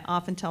I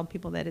often tell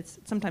people that it's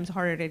sometimes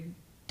harder to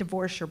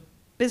divorce your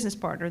business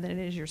partner than it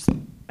is your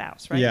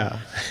spouse, right? Yeah.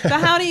 So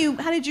how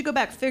did you go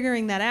back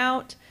figuring that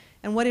out?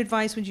 And what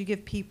advice would you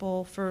give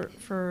people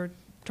for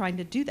trying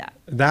to do that?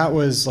 That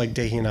was like,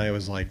 Dehi and I,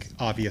 was like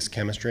obvious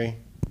chemistry.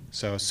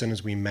 So as soon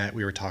as we met,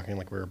 we were talking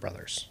like we were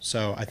brothers.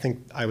 So I think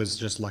I was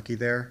just lucky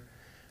there.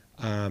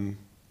 I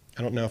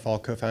don't know if all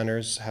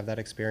co-founders have that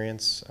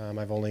experience.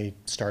 I've only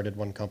started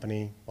one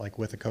company like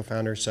with a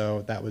co-founder,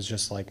 so that was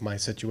just like my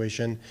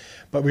situation.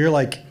 But we were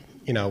like,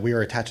 you know, we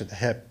were attached at the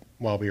hip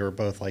while we were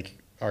both like,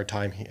 our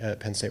time at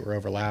Penn State were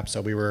overlapped.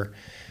 So we were,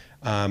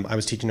 I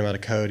was teaching him how to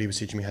code, he was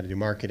teaching me how to do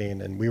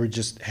marketing, and we were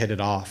just hit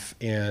it off.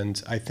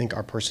 And I think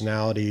our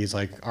personalities,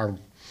 like our,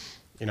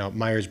 you know,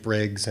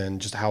 Myers-Briggs, and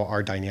just how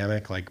our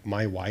dynamic, like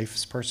my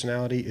wife's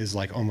personality is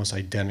like almost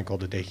identical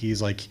to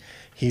Dehi's. Like,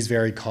 he's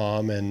very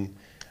calm, and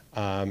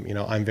you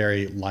know, I'm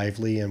very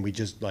lively, and we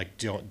just like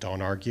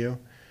don't argue.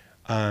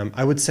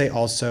 I would say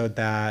also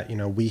that,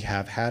 we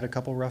have had a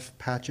couple rough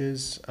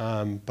patches,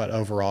 but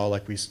overall,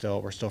 like we're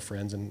still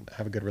friends and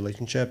have a good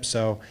relationship.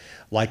 So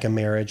like a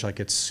marriage, like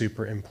it's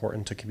super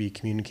important to be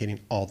communicating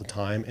all the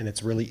time. And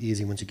it's really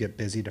easy once you get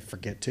busy to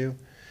forget to.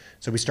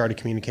 So we started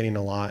communicating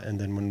a lot. And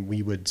then when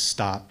we would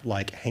stop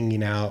like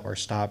hanging out or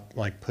stop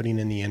like putting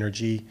in the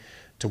energy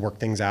to work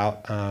things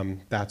out,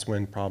 that's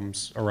when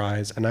problems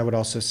arise. And I would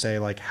also say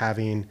like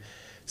having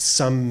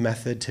some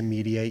method to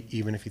mediate,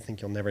 even if you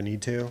think you'll never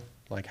need to.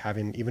 Like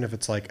having, even if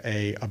it's like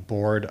a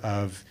board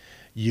of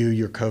you,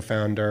 your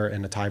co-founder,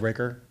 and a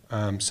tiebreaker,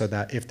 so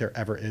that if there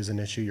ever is an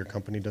issue, your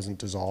company doesn't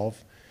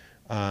dissolve,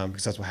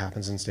 because that's what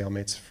happens in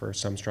stalemates for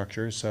some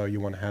structures. So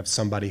you want to have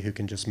somebody who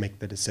can just make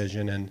the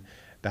decision, and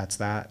that's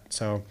that.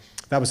 So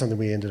that was something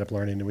we ended up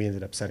learning, and we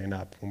ended up setting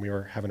up when we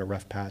were having a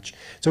rough patch.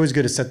 It's always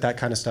good to set that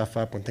kind of stuff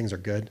up when things are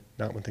good,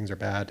 not when things are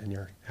bad and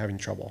you're having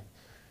trouble.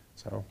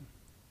 So,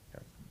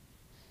 yeah.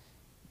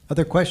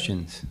 Other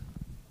questions?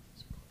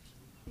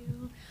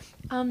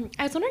 I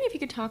was wondering if you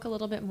could talk a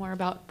little bit more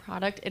about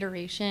product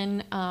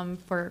iteration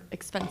for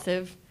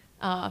expensive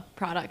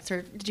products,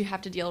 or did you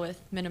have to deal with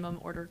minimum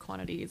order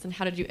quantities, and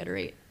how did you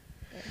iterate?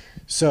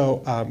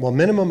 So, well,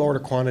 minimum order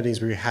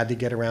quantities we had to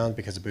get around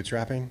because of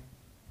bootstrapping.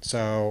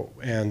 So,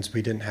 and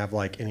we didn't have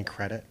like any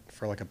credit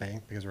for like a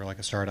bank because we're like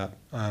a startup.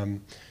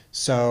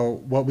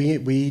 So what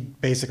we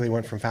basically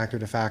went from factory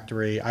to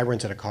factory. I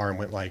rented a car and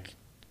went like,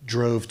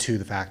 drove to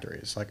the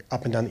factories, like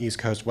up and down the East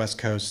Coast, West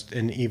Coast,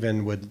 and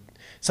even would,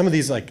 some of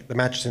these, like the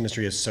mattress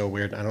industry is so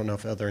weird. I don't know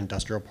if other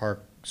industrial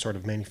park sort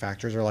of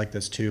manufacturers are like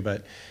this too,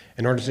 but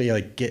in order to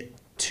like get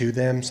to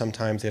them,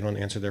 sometimes they don't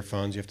answer their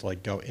phones. You have to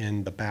like go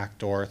in the back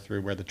door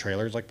through where the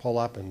trailers like pull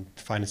up and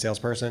find a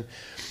salesperson.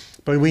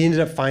 But we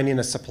ended up finding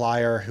a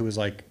supplier who was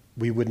like,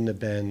 we wouldn't have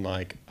been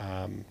like,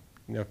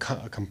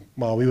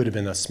 well, we would have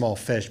been a small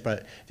fish,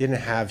 but they didn't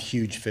have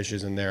huge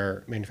fishes in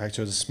their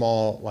manufacturer. It was a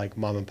small like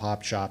mom and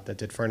pop shop that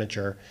did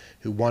furniture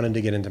who wanted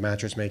to get into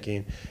mattress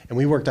making. And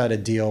we worked out a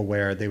deal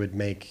where they would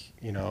make,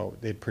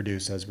 they'd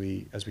produce as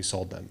we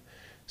sold them.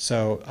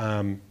 So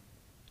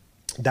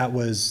that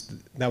was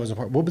a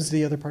part. What was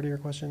the other part of your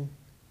question?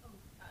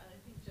 I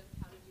think just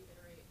how did you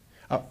iterate?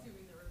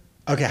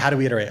 Oh. Okay, how do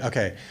we iterate?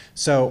 Okay,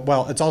 so,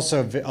 well, it's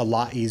also a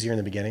lot easier in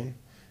the beginning.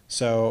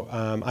 So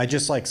I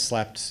just like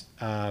slept,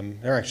 there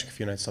were actually a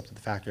few nights I slept at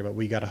the factory, but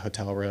we got a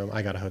hotel room,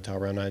 I got a hotel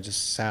room, and I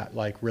just sat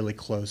like really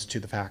close to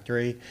the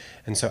factory.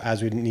 And so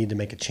as we need to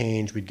make a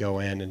change, we'd go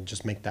in and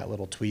just make that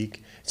little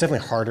tweak. It's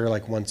definitely harder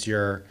like once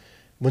you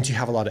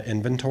have a lot of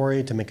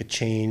inventory to make a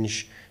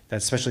change,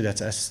 especially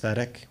that's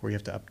aesthetic, where you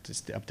have to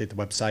update the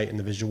website and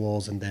the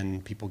visuals, and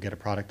then people get a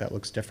product that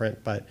looks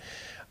different. But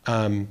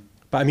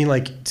I mean,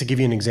 like, to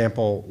give you an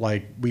example,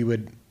 like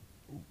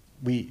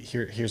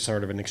here's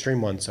sort of an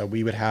extreme one. So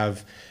we would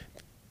have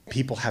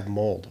people have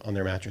mold on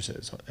their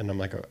mattresses, and I'm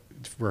like,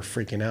 we're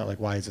freaking out. Like,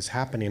 why is this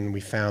happening? And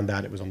we found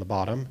that it was on the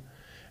bottom,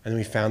 and then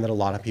we found that a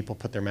lot of people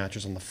put their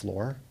mattress on the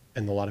floor,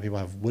 and a lot of people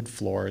have wood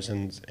floors,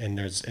 and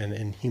there's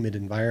in humid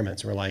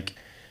environments. And we're like,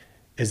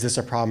 is this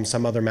a problem?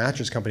 Some other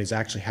mattress companies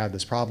actually had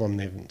this problem.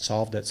 They haven't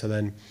solved it. So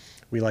then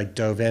we like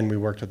dove in. We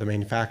worked with the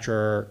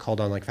manufacturer,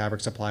 called on like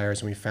fabric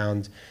suppliers, and we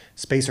found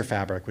spacer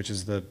fabric, which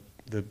is the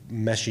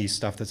meshy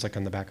stuff that's like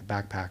on the back of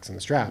backpacks and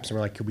the straps. And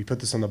we're like, could we put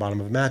this on the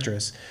bottom of a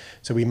mattress?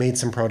 So we made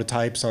some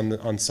prototypes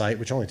on site,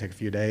 which only take a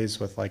few days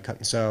with like cut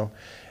and sew.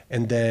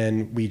 And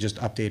then we just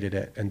updated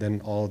it. And then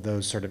all of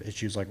those sort of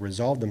issues like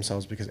resolved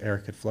themselves because air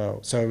could flow.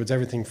 So it was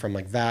everything from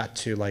like that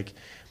to like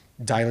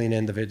dialing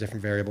in the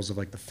different variables of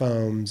like the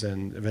foams,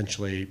 and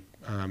eventually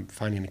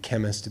finding a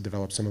chemist to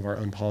develop some of our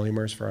own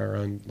polymers for our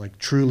own like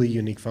truly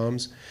unique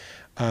foams.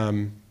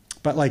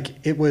 But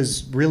like, it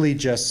was really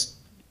just,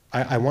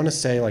 I want to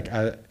say like,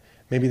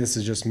 maybe this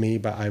is just me,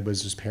 but I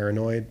was just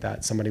paranoid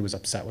that somebody was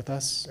upset with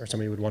us or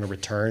somebody would want to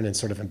return, and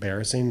sort of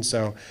embarrassing.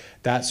 So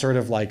that sort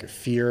of like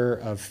fear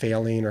of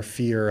failing or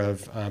fear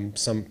of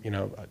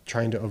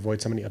trying to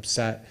avoid somebody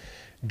upset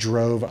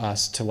drove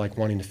us to like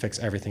wanting to fix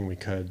everything we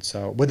could.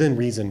 So within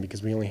reason,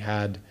 because we only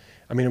had,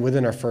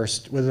 within our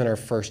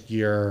first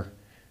year,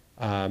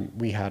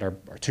 we had our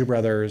two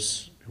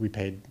brothers who we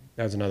paid.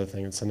 That was another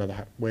thing. It's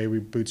another way we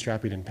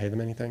bootstrap. We didn't pay them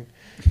anything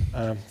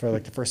for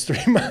like the first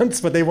 3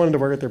 months, but they wanted to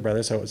work with their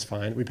brother, so it was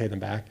fine. We paid them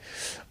back.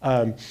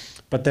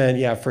 But then,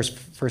 yeah,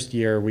 first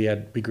year we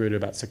grew to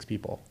about 6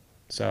 people.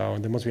 So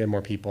and then once we had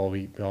more people,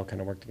 we all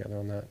kind of worked together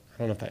on that. I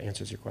don't know if that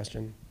answers your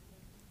question.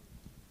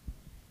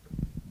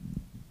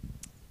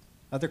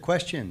 Other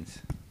questions?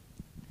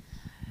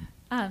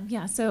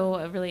 Yeah, so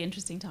a really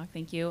interesting talk,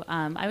 thank you.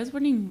 I was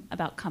wondering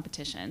about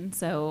competition.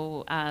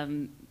 So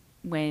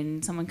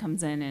when someone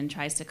comes in and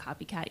tries to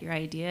copycat your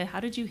idea, how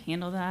did you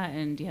handle that?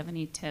 And do you have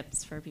any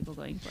tips for people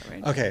going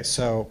forward? Okay,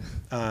 so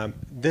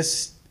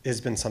this has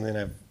been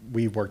something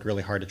we've worked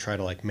really hard to try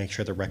to like make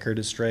sure the record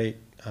is straight,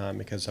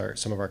 because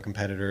some of our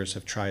competitors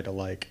have tried to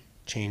like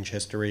change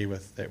history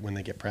with it when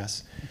they get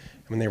press.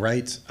 And when they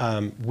write,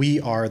 we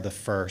are the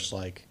first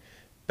like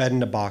bed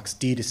in a box,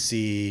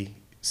 D2C,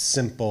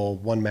 simple,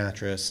 one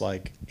mattress,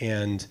 like,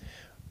 and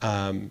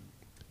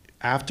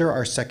after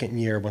our second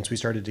year, once we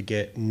started to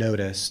get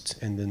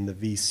noticed, and then the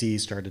VC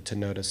started to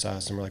notice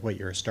us, and we're like, wait,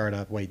 you're a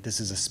startup. Wait, this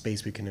is a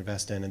space we can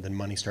invest in. And then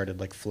money started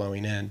like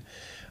flowing in,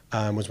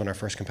 was when our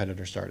first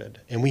competitor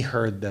started. And we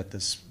heard that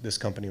this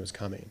company was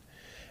coming.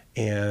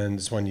 And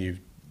it's one you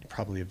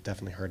probably have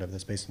definitely heard of,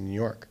 that's based in New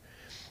York.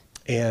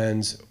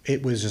 And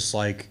it was just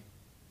like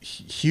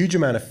huge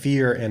amount of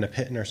fear and a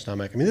pit in our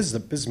stomach. I mean, this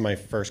is my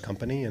first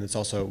company, and it's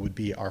also would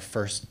be our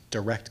first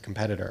direct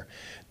competitor.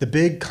 The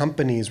big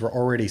companies were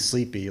already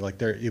sleepy.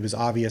 Like it was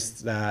obvious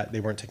that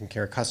they weren't taking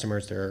care of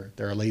customers. They're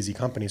a lazy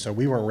company, so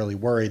we weren't really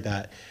worried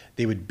that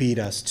they would beat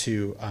us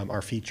to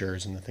our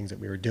features and the things that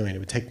we were doing. It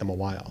would take them a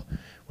while,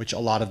 which a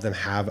lot of them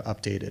have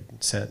updated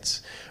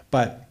since.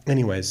 But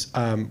anyways,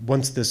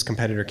 once this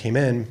competitor came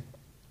in,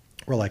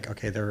 we're like,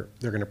 okay, they're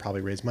going to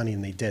probably raise money,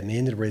 and they did. And they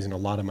ended up raising a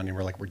lot of money.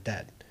 We're like, we're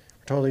dead.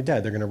 We're totally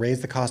dead. They're going to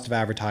raise the cost of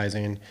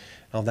advertising and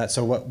all that.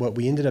 So what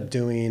we ended up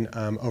doing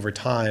over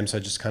time, so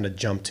I just kind of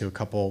jumped to a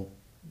couple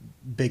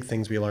big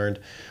things we learned.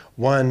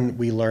 One,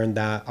 we learned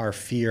that our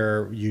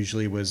fear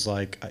usually was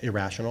like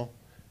irrational.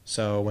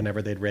 So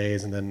whenever they'd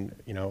raise, and then,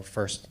 you know,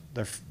 first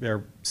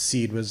their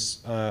seed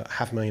was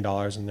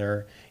 $500,000, and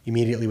they're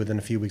immediately within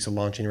a few weeks of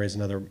launching raised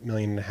another $1.5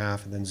 million,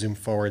 and then zoom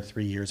forward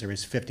 3 years, they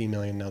raised $50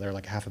 million. Now they're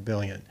like $500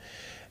 million.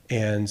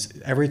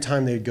 And every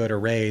time they'd go to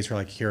raise, we're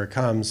like, here it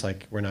comes,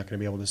 like we're not going to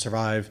be able to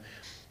survive.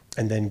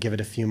 And then give it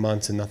a few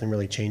months and nothing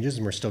really changes,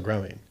 and we're still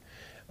growing.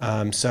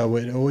 So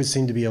it always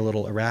seemed to be a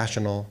little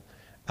irrational.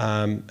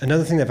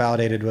 Another thing that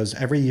validated was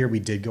every year we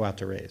did go out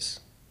to raise,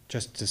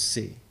 just to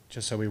see,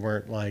 just so we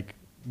weren't like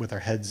with our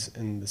heads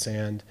in the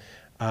sand,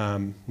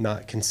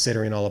 not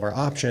considering all of our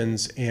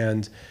options.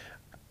 And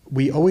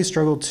we always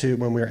struggled to,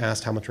 when we were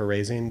asked how much we're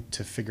raising,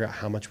 to figure out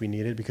how much we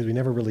needed, because we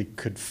never really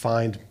could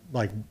find,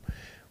 like,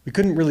 we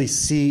couldn't really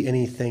see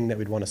anything that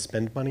we'd want to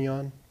spend money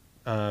on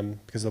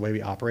because of the way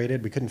we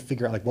operated. We couldn't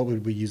figure out like what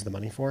would we use the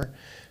money for.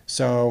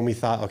 So we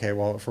thought, okay,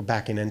 well, if we're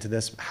backing into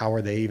this, how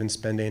are they even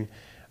spending?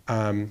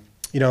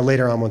 You know,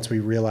 later on, once we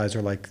realized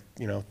we're like,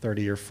 you know,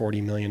 $30 or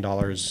 $40 million,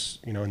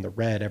 you know, in the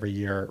red every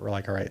year, we're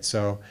like, all right.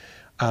 So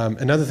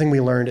another thing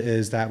we learned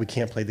is that we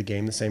can't play the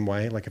game the same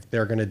way. Like if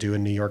they're going to do a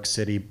New York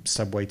City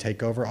subway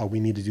takeover, oh, we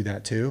need to do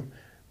that too.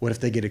 What if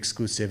they get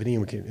exclusivity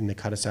and they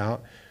cut us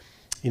out?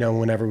 You know,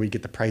 whenever we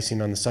get the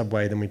pricing on the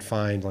subway, then we'd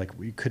find like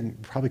we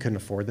probably couldn't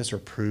afford this or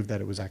prove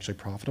that it was actually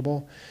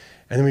profitable.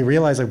 And then we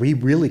realized like we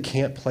really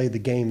can't play the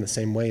game the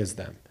same way as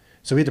them.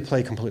 So we had to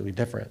play completely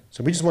different.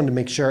 So we just wanted to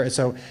make sure.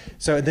 So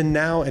then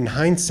now in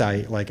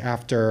hindsight, like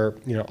after,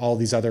 you know, all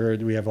these other,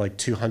 we have like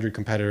 200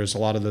 competitors, a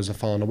lot of those have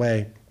fallen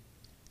away.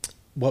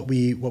 What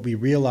we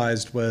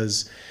realized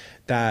was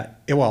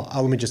that, well,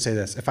 let me just say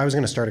this. If I was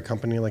going to start a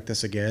company like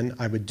this again,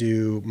 I would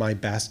do my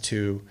best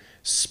to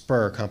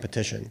spur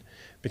competition,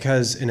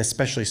 because, and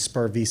especially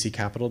spur VC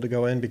capital to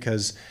go in,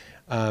 because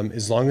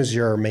as long as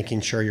you're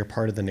making sure you're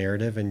part of the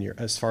narrative and you're,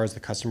 as far as the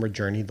customer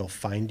journey, they'll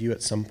find you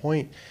at some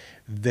point.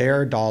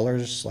 Their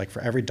dollars, like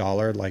for every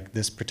dollar, like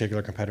this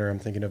particular competitor I'm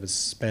thinking of is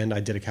spend, I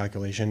did a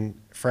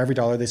calculation, for every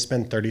dollar they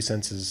spend, 30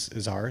 cents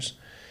is ours.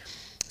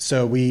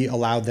 So we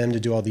allowed them to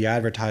do all the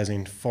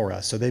advertising for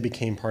us. So they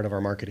became part of our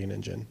marketing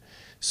engine.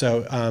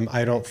 So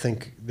I don't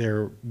think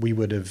we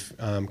would have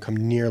come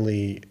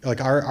nearly,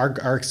 like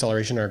our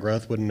acceleration, our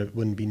growth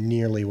wouldn't be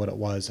nearly what it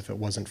was if it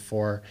wasn't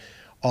for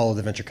all of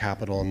the venture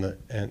capital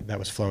and that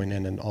was flowing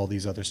in and all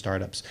these other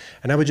startups.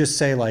 And I would just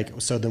say,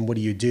 like, so then what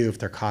do you do if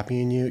they're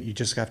copying you? You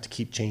just have to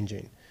keep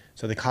changing.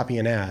 So they copy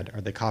an ad,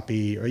 or they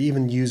copy, or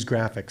even use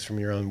graphics from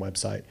your own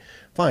website.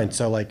 Fine,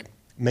 so like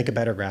make a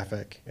better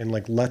graphic and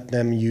like let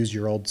them use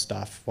your old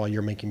stuff while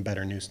you're making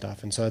better new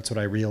stuff. And so that's what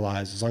I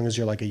realized. As long as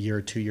you're like a year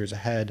or 2 years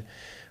ahead,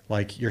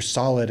 like you're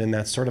solid, and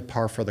that's sort of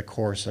par for the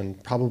course in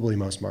probably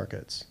most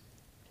markets.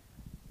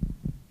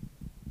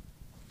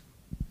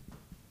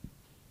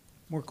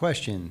 More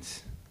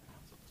questions?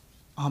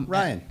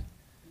 Ryan.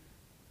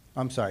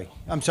 I'm sorry.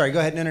 Go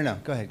ahead. No.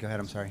 Go ahead.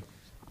 I'm sorry.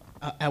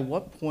 At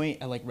what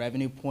point, at like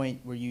revenue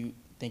point, were you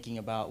thinking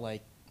about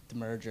like the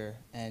merger?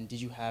 And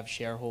did you have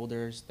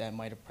shareholders that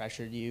might have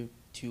pressured you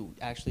to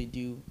actually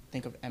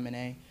think of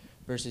M&A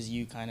versus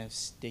you kind of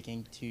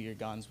sticking to your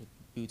guns with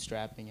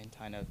bootstrapping and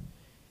kind of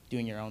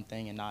doing your own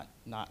thing and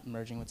not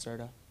merging with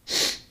Serta?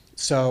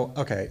 So,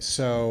 okay,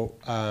 so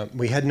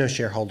we had no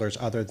shareholders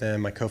other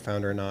than my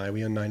co-founder and I.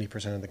 We owned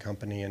 90% of the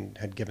company and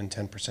had given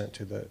 10%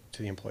 to the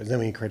employees. Then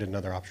we created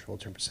another option for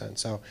 10%.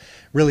 So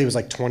really it was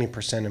like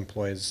 20%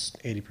 employees,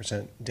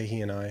 80%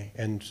 Dehi and I.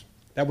 And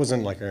that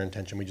wasn't like our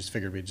intention. We just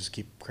figured we'd just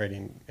keep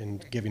creating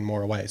and giving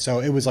more away. So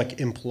it was like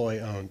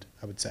employee owned,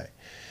 I would say.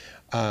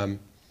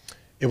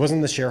 It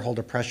wasn't the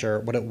shareholder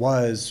pressure. What it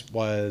was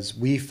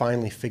we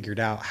finally figured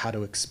out how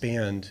to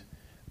expand.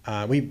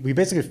 We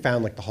basically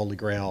found like the holy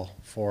grail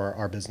for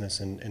our business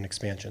and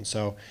expansion.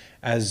 So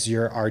as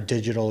our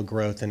digital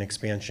growth and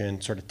expansion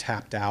sort of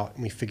tapped out,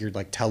 and we figured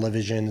like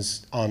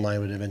televisions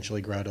online would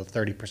eventually grow to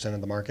 30% of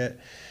the market.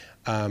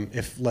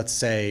 If let's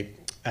say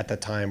at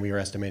that time we were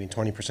estimating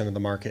 20% of the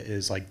market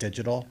is like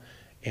digital,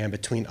 and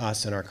between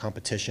us and our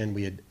competition,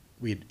 we had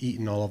we'd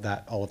eaten all of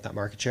that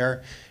market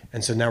share.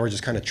 And so now we're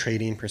just kind of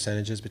trading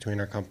percentages between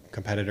our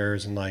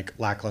competitors and like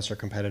lackluster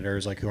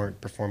competitors like who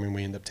aren't performing,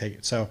 we end up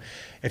taking. So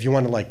if you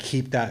want to like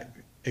keep that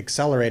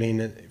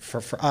accelerating,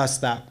 for us,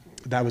 that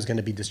was going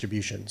to be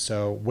distribution.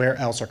 So where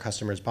else are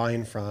customers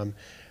buying from?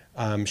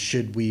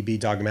 Should we be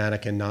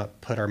dogmatic and not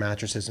put our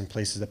mattresses in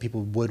places that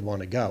people would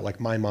want to go? Like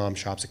my mom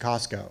shops at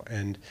Costco,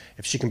 and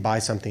if she can buy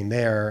something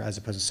there as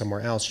opposed to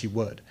somewhere else, she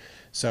would.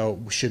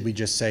 So should we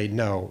just say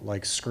no,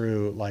 like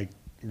screw like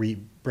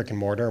brick and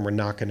mortar, and we're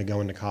not going to go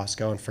into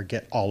Costco and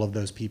forget all of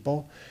those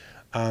people?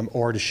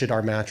 Or should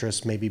our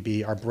mattress maybe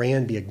be, our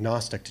brand be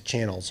agnostic to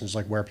channels? It's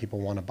like where people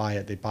want to buy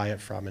it, they buy it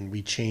from, and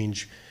we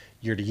change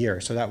year to year.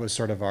 So that was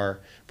sort of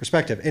our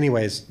perspective.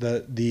 Anyways,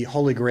 the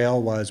holy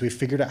grail was we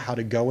figured out how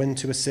to go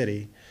into a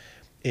city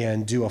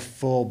and do a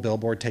full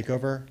billboard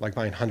takeover, like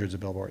buying hundreds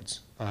of billboards.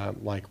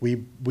 Like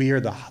we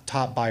are the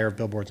top buyer of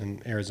billboards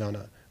in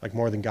Arizona, like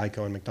more than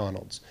Geico and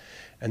McDonald's.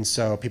 And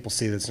so people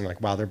see this and like,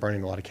 wow, they're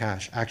burning a lot of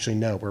cash. Actually,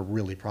 no, we're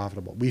really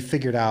profitable. We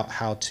figured out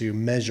how to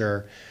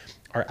measure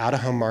our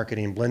out-of-home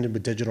marketing blended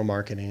with digital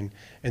marketing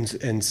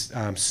and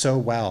so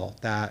well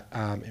that,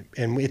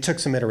 and it took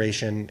some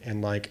iteration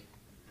and like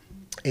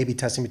A/B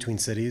testing between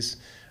cities,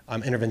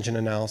 intervention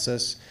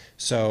analysis.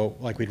 So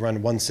like we'd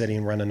run one city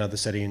and run another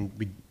city, and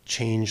we'd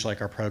change like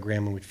our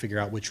program, and we'd figure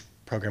out which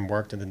program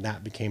worked, and then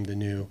that became the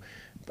new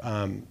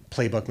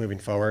playbook moving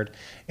forward.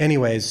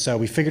 Anyways, so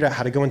we figured out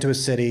how to go into a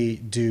city,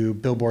 do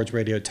billboards,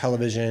 radio,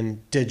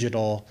 television,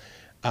 digital,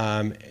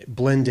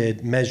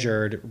 blended,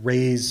 measured,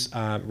 raise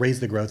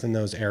the growth in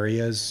those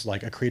areas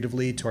like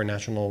accretively to our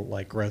national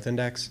like growth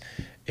index,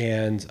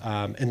 and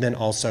then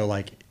also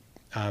like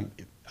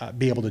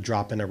be able to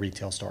drop in a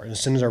retail store. And as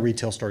soon as our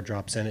retail store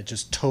drops in, it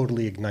just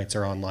totally ignites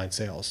our online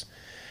sales.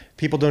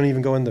 People don't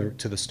even go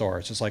to the store.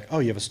 It's just like, oh,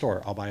 you have a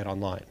store, I'll buy it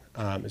online.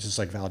 It's just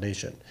like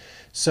validation.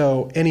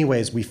 So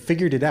anyways, we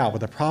figured it out,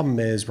 but the problem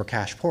is we're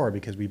cash poor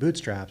because we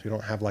bootstrapped. We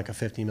don't have like a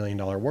 $50 million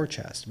war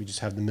chest. We just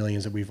have the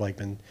millions that we've like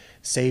been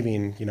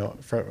saving,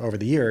 for over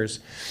the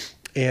years.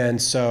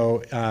 And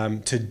so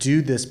to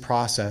do this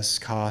process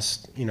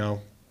cost,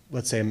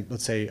 let's say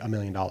 $1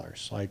 million,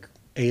 like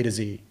A to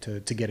Z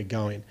to get it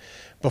going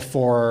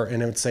before,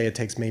 and I would say it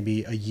takes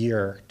maybe a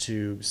year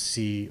to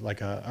see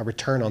like a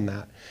return on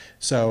that.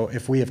 So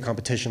if we have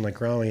competition like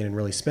growing and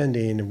really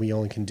spending, and we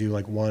only can do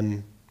like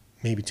 1,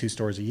 maybe 2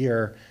 stores a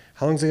year,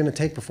 how long is it going to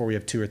take before we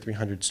have 200 or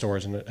 300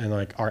 stores and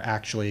like are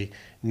actually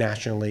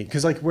nationally?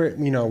 Because like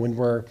when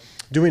we're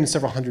doing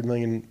several hundred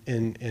million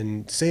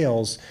in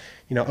sales,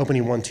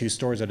 opening 1, 2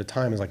 stores at a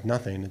time is like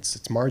nothing.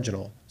 It's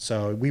marginal.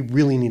 So we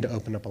really need to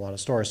open up a lot of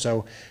stores.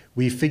 So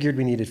we figured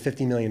we needed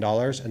 $50 million,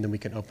 and then we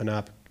can open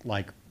up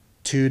like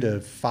 2 to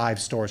 5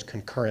 stores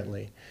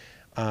concurrently,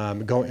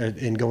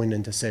 going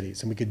into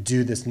cities. And we could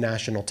do this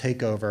national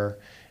takeover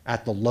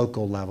at the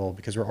local level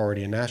because we're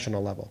already a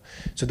national level.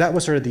 So that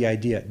was sort of the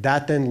idea.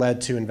 That then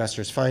led to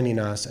investors finding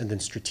us, and then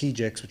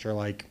strategics, which are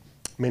like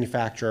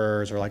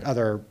manufacturers or like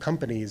other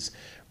companies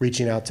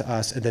reaching out to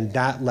us. And then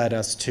that led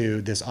us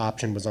to this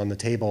option was on the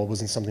table. It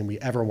wasn't something we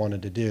ever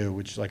wanted to do,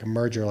 which is like a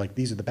merger, like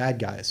these are the bad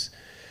guys.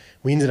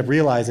 We ended up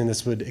realizing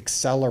this would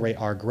accelerate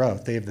our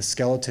growth. They have the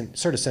skeleton,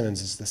 Serta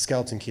Simmons is the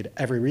skeleton key to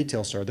every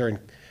retail store. They're in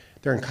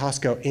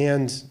Costco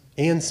and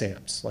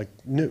Sam's. Like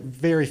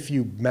very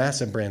few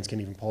massive brands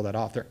can even pull that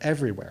off. They're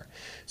everywhere.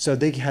 So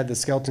they had the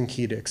skeleton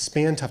key to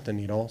expand Tuft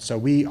Needle.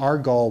 So our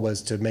goal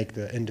was to make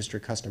the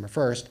industry customer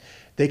first.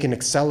 They can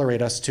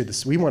accelerate us to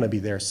this. We want to be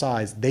their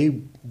size.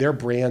 Their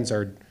brands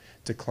are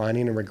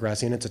declining and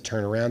regressing. It's a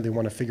turnaround. They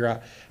want to figure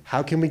out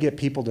how can we get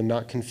people to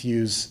not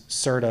confuse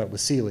Serta with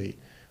Sealy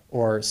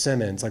or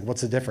Simmons. Like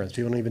what's the difference?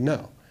 People don't even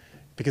know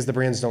because the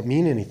brands don't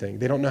mean anything.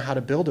 They don't know how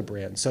to build a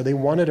brand. So they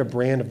wanted a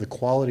brand of the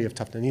quality of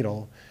Tuft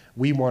Needle.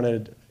 We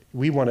wanted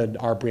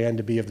our brand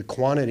to be of the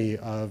quantity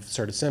of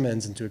Serta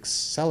Simmons and to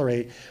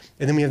accelerate.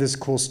 And then we have this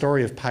cool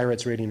story of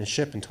pirates raiding a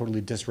ship and totally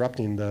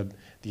disrupting the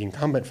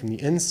incumbent from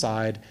the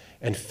inside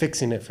and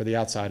fixing it for the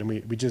outside.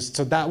 And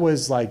so that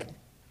was like,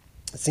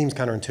 it seems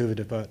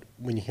counterintuitive, but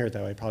when you hear it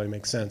that way, it probably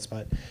makes sense.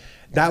 But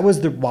that was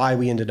why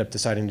we ended up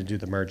deciding to do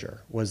the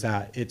merger, was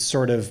that it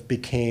sort of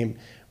became,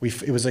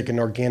 it was like an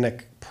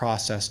organic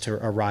process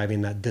to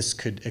arriving that this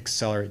could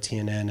accelerate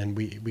TNN, and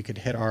we could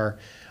hit our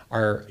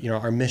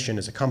mission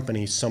as a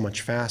company so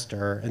much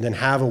faster, and then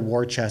have a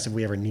war chest if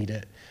we ever need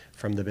it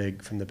from the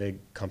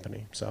big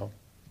company. So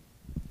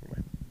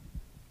anyway.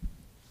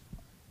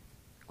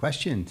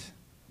 Questions?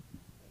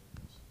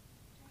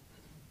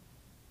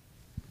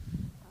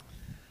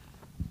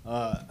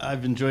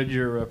 I've enjoyed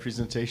your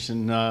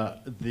presentation.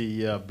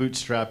 The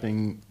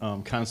bootstrapping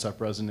concept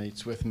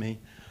resonates with me.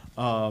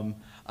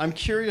 I'm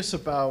curious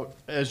about,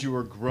 as you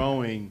were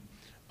growing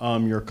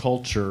your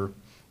culture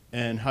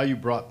and how you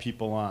brought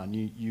people on.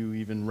 You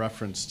even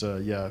referenced,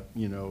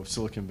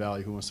 Silicon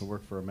Valley, who wants to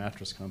work for a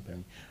mattress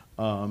company.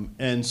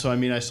 And so, I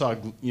mean, I saw,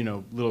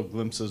 little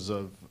glimpses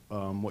of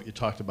what you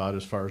talked about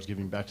as far as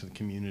giving back to the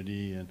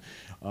community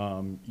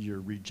and your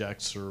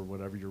rejects or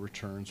whatever your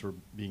returns were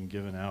being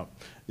given out.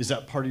 Is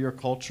that part of your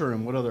culture,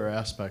 and what other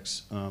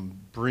aspects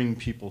bring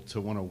people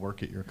to want to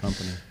work at your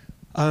company?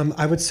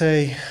 I would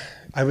say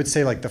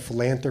like the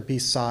philanthropy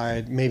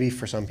side, maybe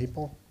for some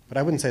people, but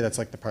I wouldn't say that's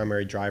like the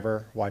primary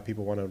driver why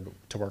people wanted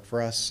to work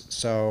for us.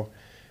 So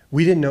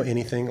we didn't know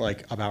anything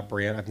like about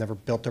brand. I've never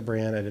built a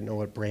brand. I didn't know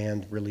what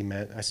brand really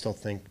meant. I still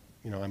think,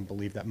 I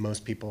believe that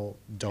most people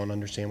don't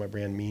understand what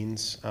brand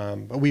means.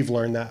 But we've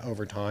learned that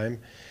over time.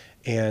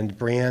 And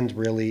brand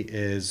really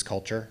is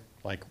culture.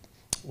 Like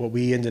what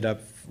we ended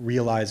up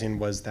realizing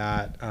was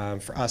that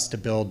for us to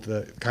build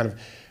the kind of,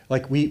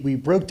 like we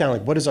broke down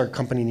like what does our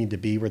company need to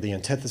be? We're the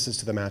antithesis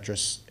to the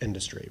mattress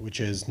industry, which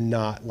is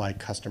not like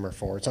customer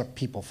forward, it's not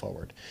people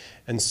forward.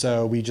 And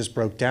so we just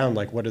broke down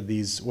like what are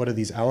these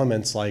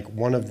elements? Like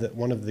one of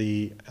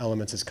the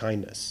elements is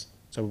kindness.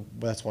 So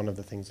that's one of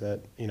the things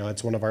that,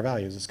 it's one of our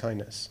values is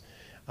kindness.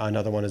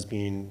 Another one is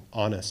being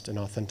honest and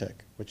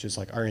authentic, which is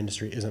like our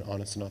industry isn't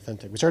honest and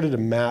authentic. We started to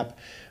map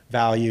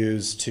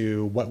values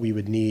to what we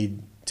would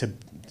need to,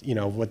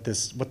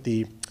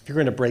 if you're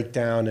going to break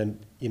down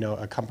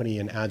a company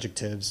in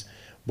adjectives,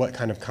 what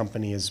kind of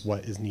company is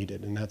what is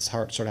needed. And that's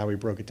sort of how we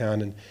broke it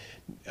down.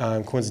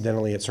 And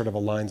coincidentally, it sort of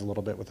aligns a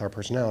little bit with our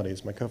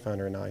personalities, my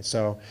co-founder and I.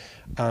 So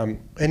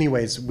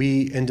anyways,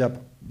 we end up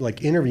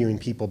like interviewing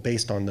people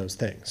based on those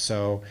things.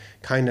 So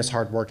kindness,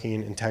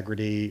 hardworking,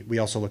 integrity. We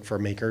also look for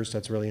makers.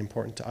 That's really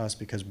important to us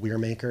because we're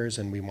makers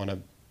and we want to,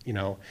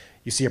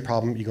 you see a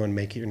problem, you go and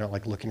make it. You're not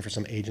like looking for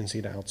some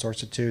agency to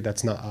outsource it to.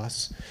 That's not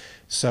us.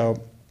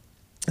 So,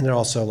 and it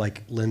also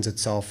like lends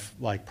itself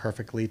like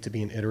perfectly to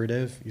being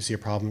iterative. You see a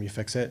problem, you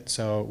fix it.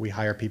 So we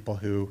hire people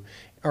who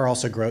are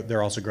also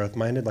they're also growth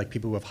minded, like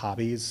people who have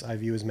hobbies I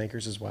view as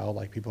makers as well.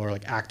 Like people who are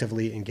like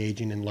actively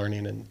engaging and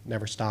learning and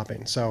never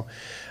stopping. So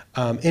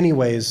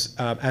anyways,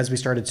 as we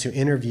started to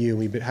interview,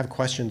 we have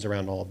questions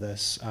around all of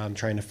this,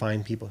 trying to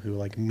find people who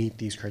like meet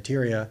these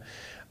criteria.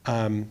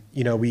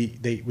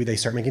 They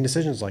start making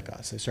decisions like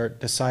us. They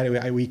start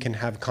deciding we can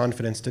have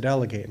confidence to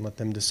delegate and let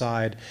them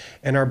decide.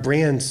 And our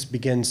brands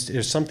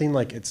there's something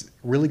like it's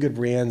really good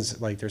brands.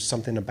 Like there's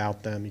something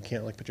about them you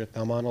can't like put your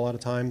thumb on a lot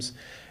of times.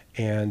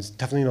 And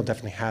Tuft Needle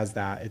definitely has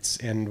that.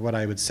 And what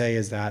I would say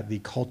is that the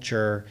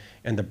culture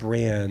and the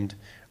brand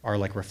are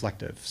like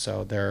reflective.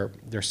 So they're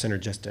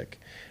synergistic.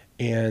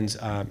 And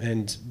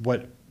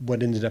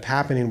what ended up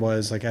happening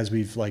was like as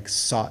we've like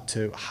sought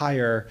to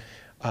hire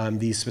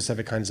these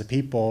specific kinds of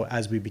people,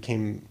 as we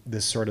became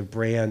this sort of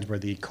brand where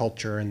the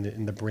culture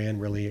and the brand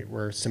really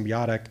were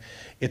symbiotic,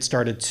 it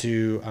started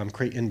to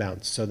create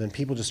inbounds. So then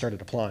people just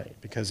started applying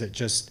because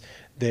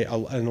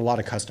and a lot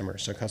of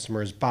customers. So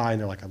customers buy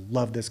and they're like, I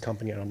love this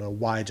company. I don't know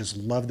why, I just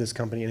love this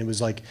company. And it was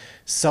like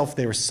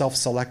they were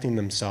self-selecting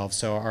themselves.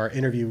 So our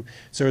interview,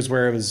 it was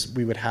where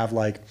we would have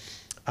like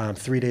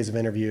 3 days of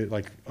interview,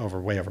 like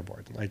way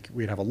overboard. Like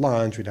we'd have a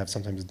lunch, we'd have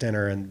sometimes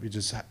dinner, and we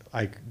just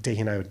like Dahi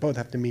and I would both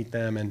have to meet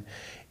them. And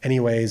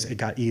anyways, it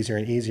got easier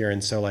and easier.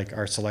 And so like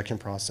our selection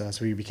process,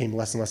 we became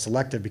less and less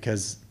selective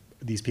because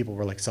these people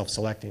were like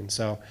self-selecting.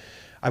 So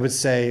I would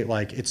say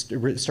like it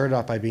started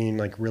off by being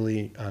like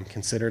really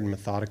considered and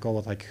methodical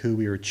with like who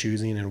we were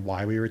choosing and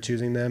why we were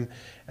choosing them.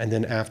 And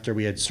then after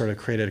we had sort of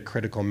created a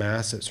critical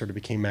mass, it sort of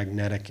became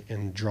magnetic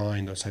in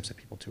drawing those types of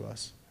people to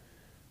us.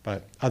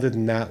 But other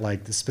than that,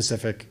 like the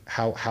specific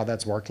how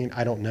that's working,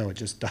 I don't know. It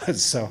just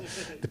does. So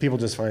the people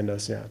just find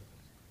us, yeah.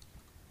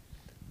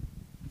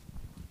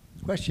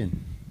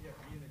 Question. Yeah,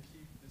 being a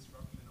chief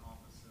disruption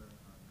officer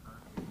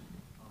currently,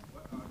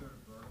 what other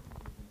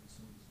verticals within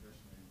consumer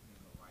discretionary do you think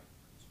are ripe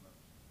for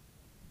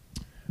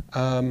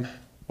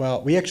disruption?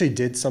 Well, we actually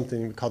did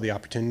something called the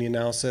opportunity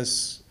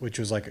analysis, which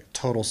was like a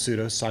total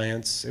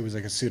pseudoscience. It was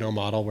like a pseudo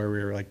model where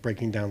we were like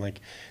breaking down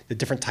like the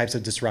different types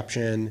of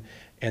disruption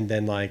and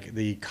then like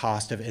the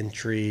cost of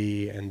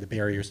entry and the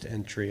barriers to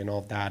entry and all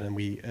of that. And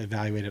we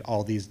evaluated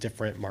all these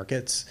different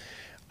markets.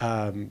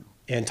 And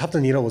Tuft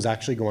Needle was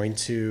actually going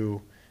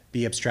to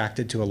be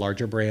abstracted to a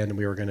larger brand, and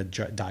we were going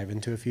to dive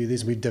into a few of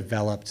these. We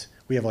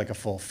have like a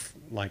full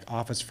like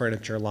office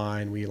furniture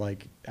line. We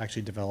like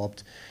actually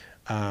developed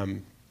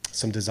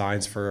some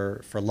designs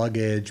for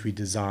luggage. We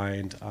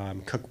designed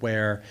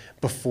cookware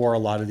before a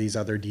lot of these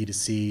other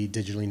D2C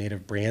digitally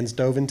native brands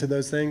dove into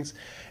those things.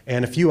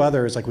 And a few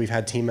others, like we've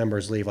had team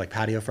members leave, like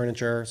patio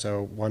furniture.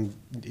 So one,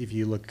 if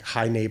you look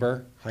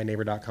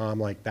highNeighbor.com,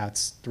 like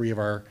that's 3 of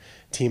our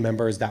team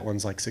members. That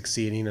one's like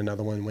succeeding.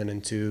 Another one went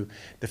into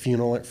the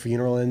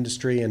funeral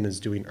industry and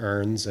is doing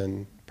urns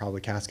and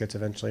probably caskets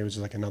eventually, which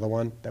is like another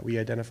one that we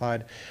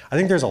identified. I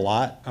think there's a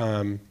lot.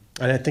 And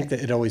I think that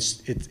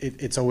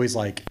it's always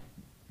like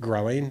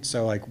growing.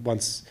 So like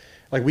once,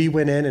 like we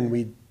went in and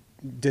we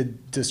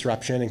did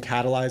disruption and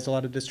catalyzed a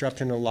lot of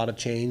disruption and a lot of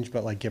change,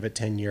 but like give it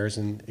 10 years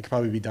and it could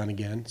probably be done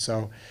again.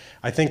 So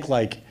I think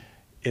like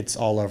it's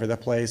all over the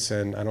place,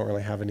 and I don't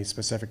really have any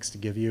specifics to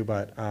give you,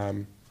 but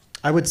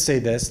I would say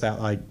this, that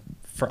like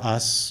for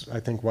us, I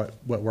think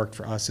what worked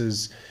for us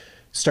is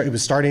it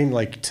was starting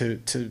like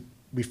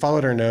we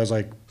followed our nose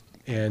like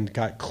and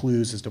got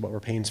clues as to what were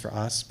pains for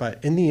us.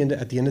 But in the end,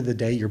 at the end of the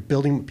day, you're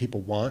building what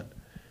people want.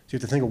 So you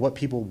have to think of what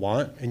people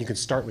want, and you can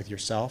start with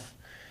yourself.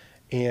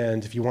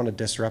 And if you want to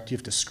disrupt, you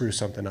have to screw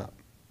something up.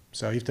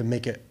 So you have to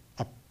make it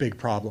a big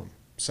problem.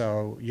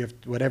 So you have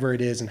whatever it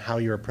is and how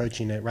you're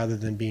approaching it, rather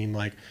than being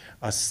like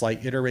a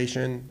slight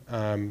iteration,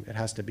 it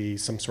has to be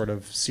some sort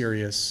of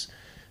serious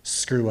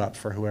screw up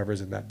for whoever's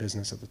in that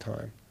business at the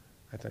time,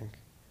 I think.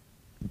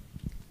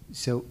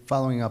 So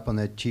following up on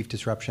the Chief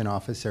Disruption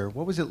Officer,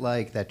 what was it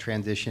like, that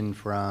transition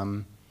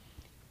from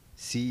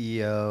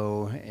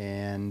CEO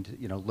and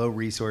low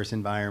resource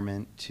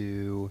environment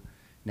to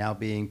now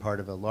being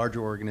part of a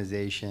larger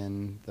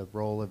organization, the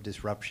role of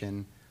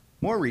disruption,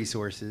 more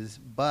resources,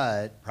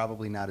 but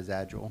probably not as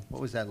agile?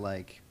 What was that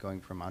like, going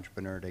from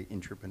entrepreneur to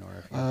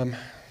intrapreneur, if you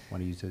want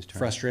to use those terms?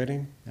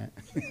 Frustrating.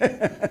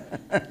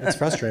 It's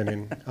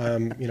frustrating.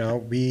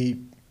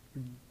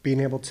 Being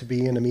able to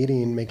be in a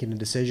meeting, making a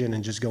decision,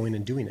 and just going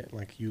and doing it.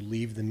 Like, you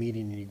leave the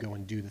meeting and you go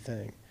and do the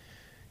thing,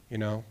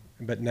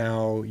 But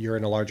now you're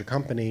in a larger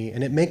company,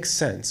 and it makes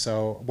sense.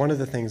 So one of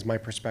the things, my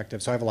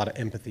perspective, so I have a lot of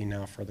empathy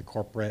now for the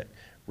corporate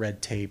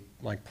red tape.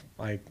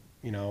 Sometimes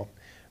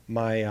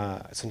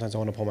I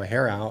want to pull my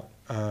hair out,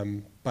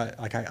 but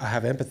like I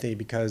have empathy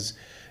because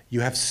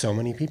you have so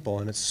many people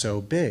and it's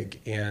so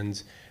big,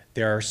 and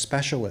there are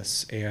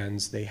specialists and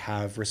they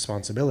have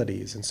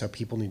responsibilities, and so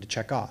people need to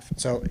check off.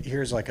 So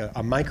here's like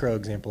a micro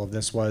example of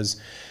this was,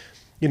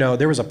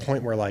 there was a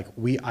point where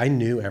I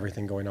knew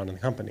everything going on in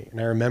the company,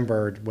 and I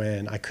remembered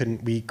when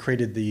we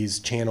created these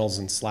channels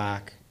in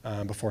Slack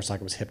before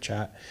Slack was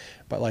HipChat,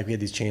 but we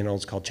had these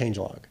channels called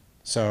changelog.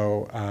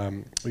 So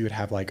we would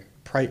have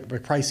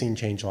pricing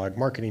changelog,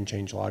 marketing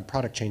changelog,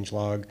 product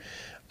changelog,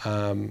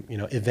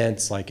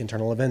 events like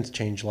internal events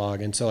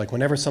changelog. And so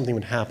whenever something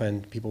would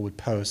happen, people would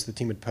post, the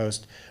team would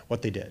post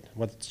what they did,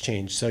 what's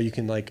changed. So you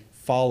can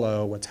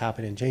follow what's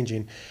happening and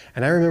changing.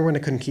 And I remember when I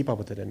couldn't keep up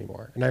with it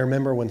anymore. And I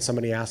remember when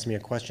somebody asked me a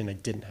question, I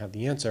didn't have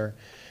the answer.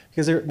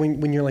 Because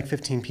when you're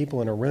 15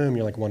 people in a room,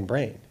 you're like one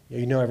brain.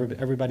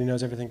 Everybody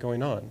knows everything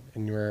going on.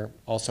 And you're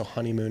also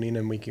honeymooning,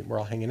 and we're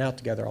all hanging out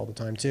together all the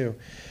time too.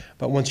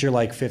 But once you're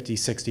 50,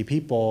 60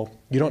 people,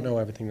 you don't know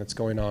everything that's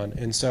going on.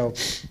 And so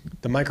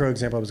the micro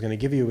example I was going to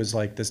give you was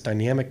this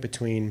dynamic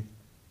between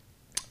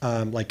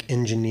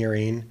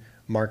engineering,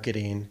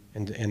 marketing,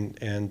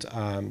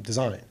 and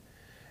design.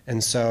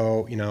 And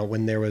so,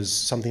 when there was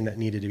something that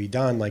needed to be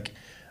done,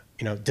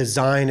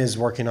 design is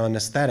working on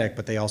aesthetic,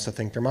 but they also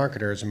think they're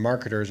marketers, and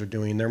marketers are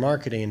doing their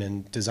marketing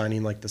and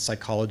designing the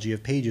psychology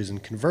of pages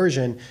and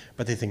conversion,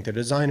 but they think they're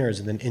designers.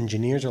 And then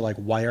engineers are like,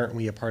 why aren't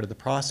we a part of the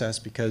process?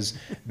 Because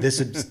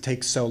this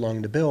takes so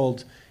long to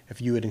build.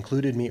 If you had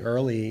included me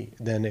early,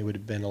 then it would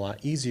have been a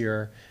lot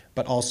easier.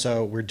 But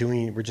also we're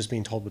just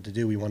being told what to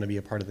do. We want to be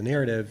a part of the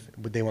narrative,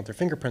 but they want their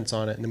fingerprints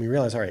on it. And then we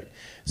realize, all right,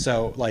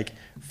 so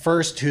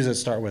first, who's it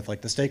start with?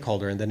 The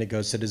stakeholder, and then it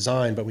goes to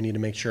design, but we need to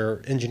make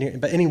sure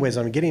engineering. But anyways,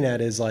 what I'm getting at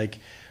is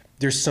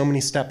there's so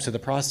many steps to the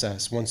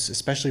process,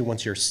 especially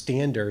once your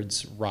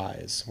standards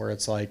rise, where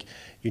it's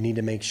you need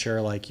to make sure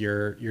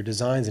your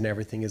designs and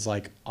everything is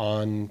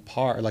on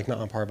par, not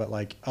on par,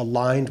 but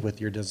aligned with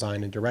your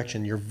design and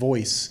direction. Your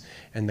voice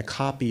and the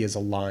copy is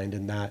aligned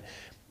in that.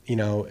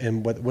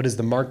 And what is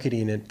the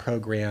marketing and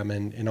program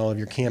and all of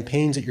your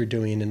campaigns that you're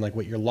doing, and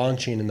what you're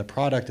launching, and the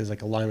product is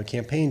aligned with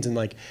campaigns,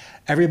 and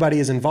everybody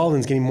is involved,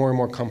 and it's getting more and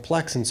more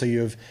complex. And so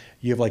you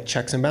have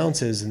checks and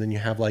balances, and then you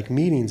have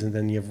meetings, and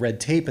then you have red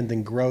tape, and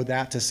then grow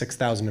that to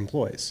 6,000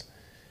 employees.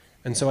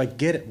 And so I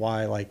get it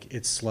why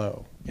it's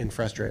slow and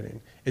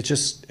frustrating. It's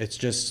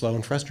just slow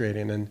and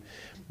frustrating. And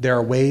there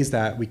are ways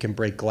that we can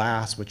break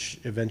glass, which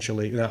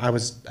eventually, I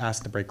was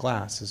asked to break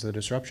glass as a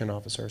disruption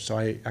officer. So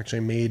I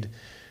actually made,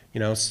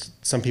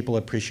 some people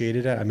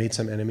appreciated it. I made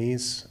some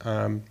enemies,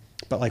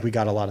 but we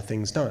got a lot of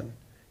things done.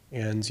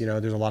 And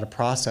there's a lot of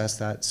process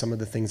that some of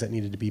the things that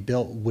needed to be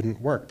built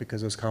wouldn't work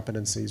because those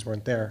competencies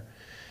weren't there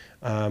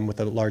with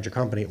a larger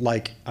company.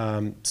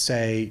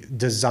 Say,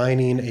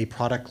 designing a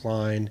product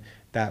line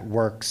that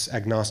works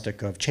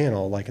agnostic of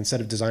channel.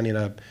 Instead of designing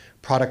a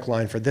product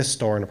line for this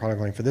store and a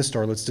product line for this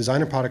store, let's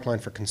design a product line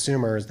for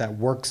consumers that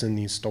works in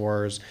these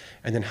stores.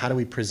 And then how do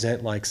we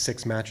present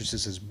 6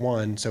 mattresses as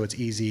one so it's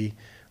easy,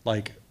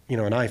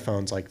 an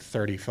iPhone's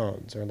 30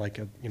 phones, or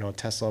a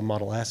Tesla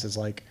Model S is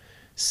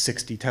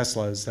 60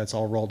 Teslas that's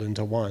all rolled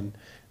into one.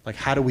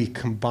 How do we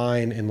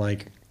combine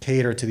and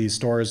cater to these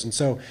stores? And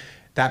so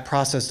that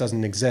process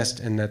doesn't exist,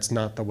 and that's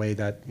not the way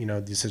that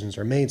decisions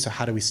are made. So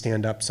how do we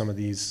stand up some of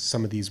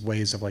these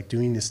ways of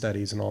doing these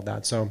studies and all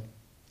that? So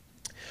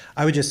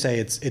I would just say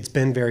it's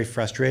been very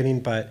frustrating,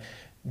 but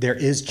there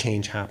is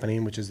change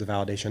happening, which is the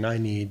validation I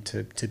need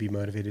to be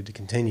motivated to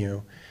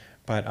continue.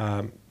 But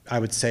I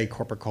would say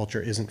corporate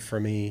culture isn't for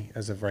me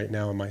as of right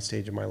now in my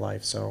stage of my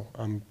life. So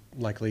I'm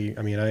likely,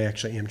 I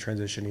actually am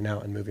transitioning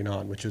out and moving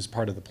on, which was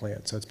part of the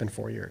plan. So it's been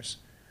 4 years.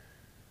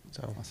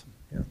 So Awesome.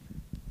 Yeah.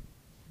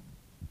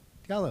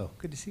 Gallo,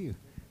 good to see you.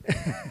 So you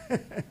were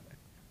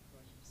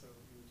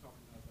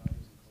talking about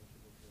values and culture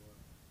before.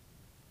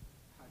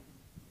 How do you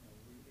were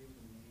you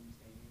able to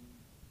maintain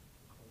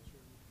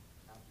culture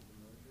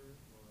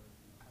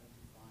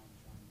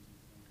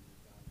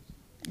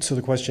So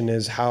the question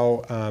is,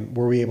 how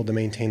were we able to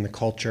maintain the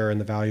culture and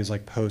the values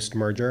like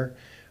post-merger?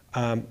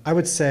 I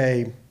would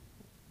say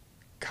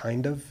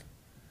kind of.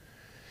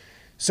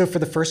 So for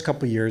the first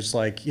couple of years,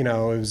 like, you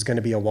know, it was going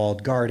to be a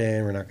walled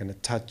garden. We're not going to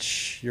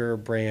touch your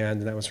brand.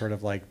 And that was sort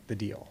of like the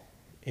deal.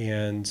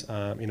 And,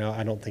 you know,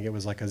 I don't think it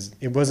was like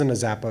it wasn't a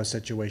Zappos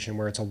situation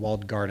where it's a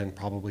walled garden,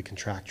 probably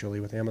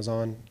contractually with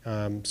Amazon.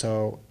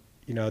 So,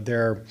 you know,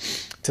 they're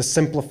to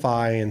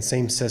simplify and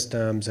same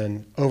systems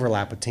and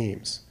overlap with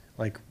teams.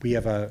 Like we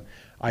have a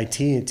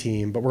IT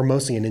team, but we're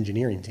mostly an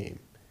engineering team.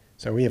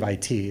 So we have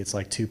IT. It's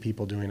like 2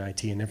 people doing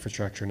IT and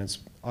infrastructure, and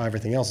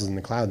everything else is in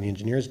the cloud, and the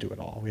engineers do it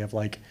all. We have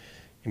like,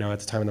 you know, at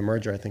the time of the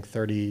merger, I think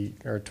 30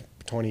 or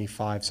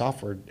 25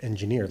 software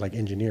engineers, like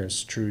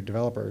engineers, true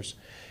developers.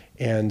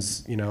 And,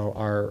 you know,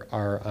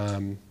 our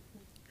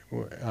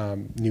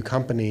new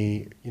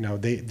company, you know,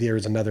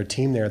 there's another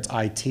team there. It's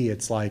IT.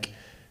 It's like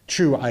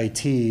true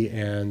IT,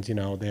 and, you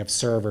know, they have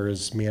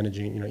servers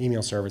managing, you know,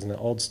 email servers in the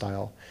old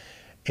style.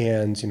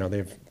 And, you know, they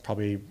have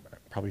probably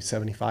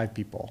 75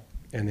 people,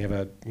 and they have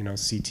a, you know,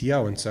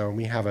 CTO. And so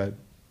we have a,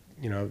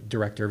 you know,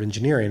 director of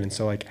engineering. And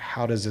so, like,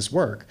 how does this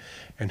work?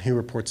 And who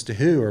reports to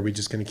who? Are we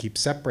just going to keep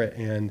separate?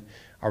 And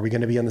are we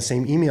going to be on the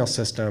same email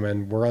system?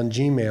 And we're on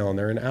Gmail, and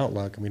they're in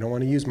Outlook, and we don't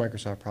want to use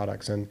Microsoft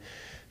products. And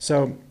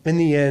so in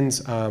the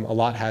end, a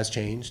lot has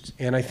changed.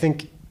 And I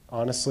think,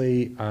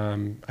 honestly,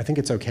 I think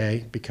it's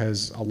okay,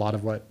 because a lot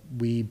of what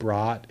we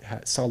brought,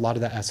 so a lot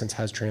of the essence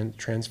has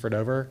transferred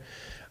over.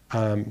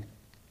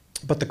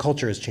 But the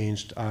culture has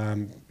changed,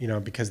 you know,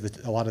 because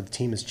a lot of the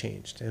team has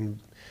changed. And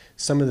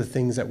some of the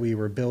things that we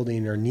were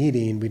building or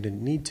needing, we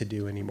didn't need to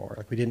do anymore.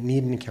 Like we didn't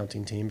need an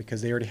accounting team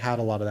because they already had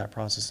a lot of that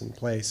process in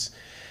place.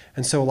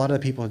 And so a lot of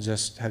the people have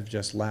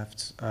just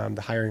left.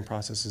 The hiring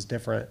process is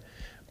different.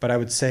 But I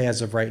would say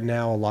as of right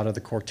now, a lot of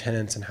the core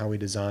tenets and how we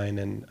design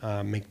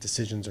and make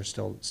decisions are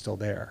still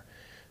there.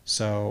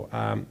 So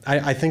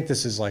I think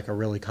this is like a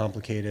really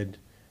complicated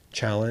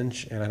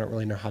challenge, and I don't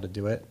really know how to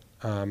do it.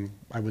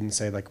 I wouldn't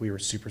say like we were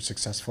super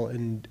successful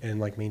in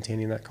like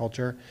maintaining that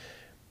culture.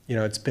 You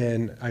know,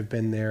 I've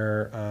been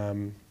there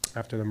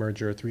after the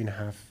merger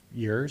 3.5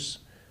 years.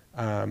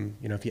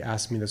 You know, if you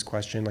asked me this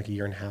question like a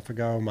year and a half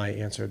ago, my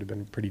answer would have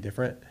been pretty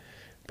different,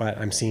 but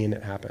I'm seeing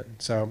it happen.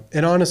 So,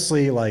 and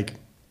honestly, like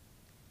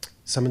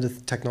some of the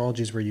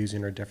technologies we're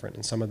using are different,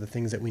 and some of the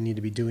things that we need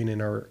to be doing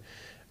in our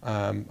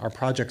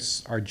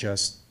projects are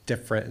just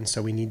different. And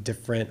so we need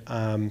different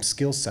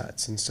skill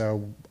sets. And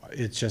so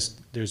it's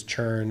just, there's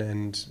churn,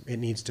 and it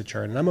needs to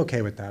churn. And I'm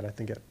okay with that. I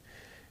think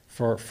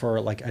for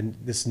like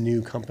this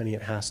new company,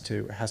 it has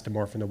to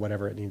morph into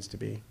whatever it needs to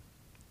be.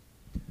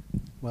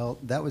 Well,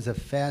 that was a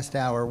fast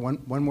hour. One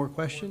more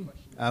question?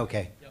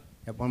 Okay.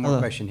 Yep, one more Hello.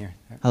 question here.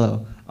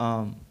 Hello.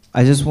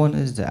 I just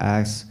wanted to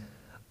ask,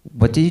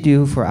 what did you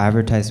do for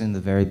advertising in the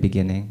very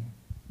beginning?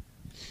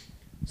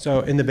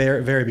 So in the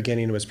very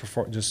beginning, it was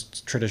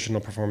just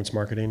traditional performance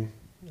marketing,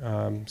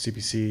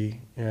 CPC,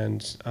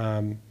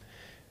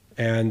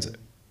 and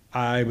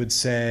I would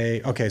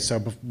say, okay,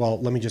 so, well,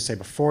 let me just say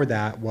before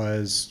that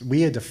was, we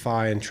had to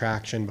find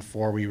traction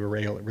before we were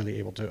really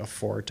able to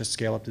afford to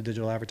scale up the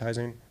digital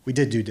advertising. We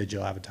did do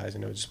digital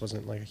advertising. It just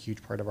wasn't like a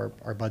huge part of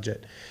our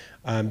budget.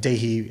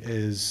 Dehi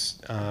is,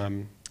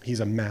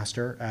 he's a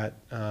master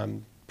at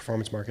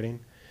performance marketing.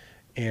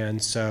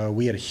 And so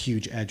we had a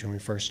huge edge when we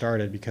first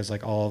started, because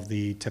like all of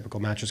the typical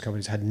mattress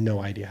companies had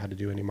no idea how to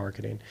do any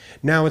marketing.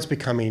 Now it's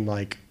becoming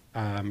like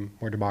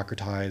more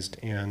democratized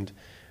and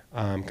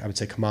I would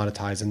say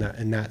commoditized,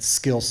 and that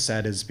skill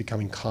set is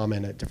becoming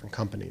common at different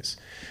companies.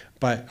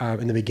 But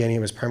in the beginning, it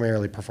was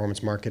primarily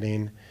performance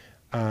marketing.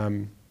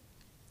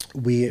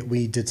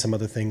 We did some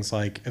other things,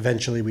 like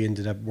eventually we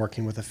ended up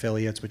working with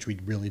affiliates, which we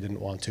really didn't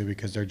want to,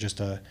 because they're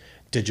just a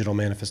digital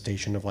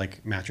manifestation of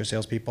like mattress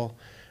salespeople.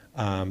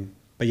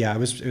 But yeah, it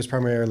was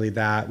primarily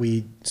that.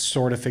 We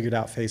sort of figured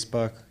out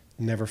Facebook,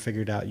 never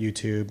figured out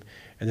YouTube.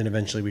 And then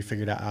eventually we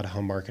figured out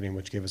out-of-home marketing,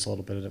 which gave us a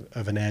little bit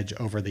of an edge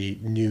over the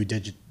new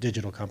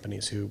digital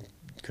companies who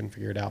couldn't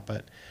figure it out.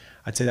 But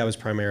I'd say that was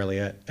primarily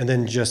it. And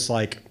then just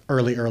like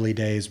early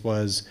days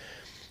was,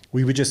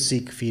 we would just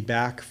seek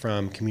feedback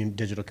from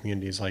digital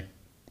communities, like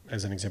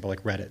as an example,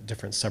 like Reddit,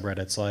 different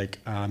subreddits, like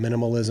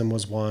minimalism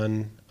was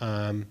one.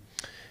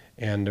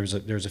 And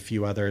there's a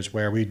few others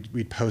where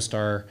we'd post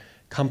our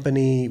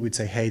company. We'd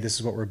say, hey, this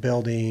is what we're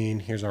building.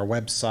 Here's our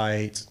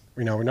website.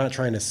 You know, we're not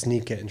trying to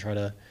sneak it and try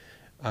to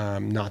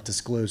not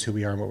disclose who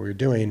we are and what we're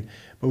doing,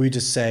 but we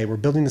just say, we're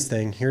building this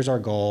thing, here's our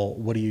goal,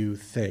 what do you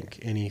think?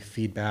 Any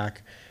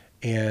feedback?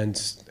 And,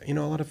 you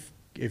know,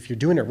 if you're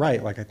doing it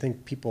right, like I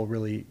think people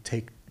really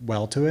take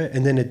well to it,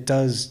 and then it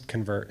does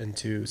convert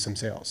into some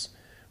sales,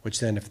 which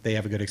then if they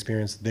have a good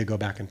experience, they go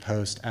back and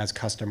post as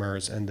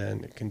customers, and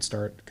then it can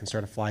start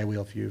a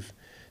flywheel if you've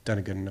done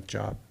a good enough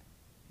job.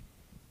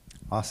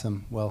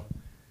 Awesome. Well,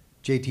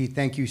 JT,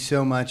 thank you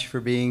so much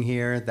for being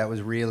here. That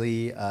was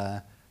really,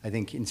 I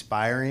think,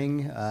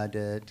 inspiring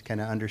to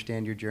kind of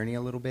understand your journey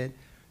a little bit.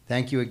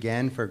 Thank you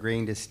again for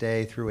agreeing to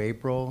stay through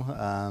April.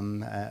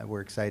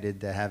 We're excited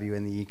to have you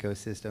in the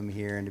ecosystem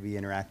here and to be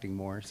interacting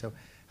more. So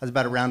How's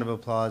about a round of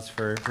applause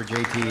for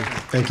JT?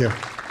 Thank you.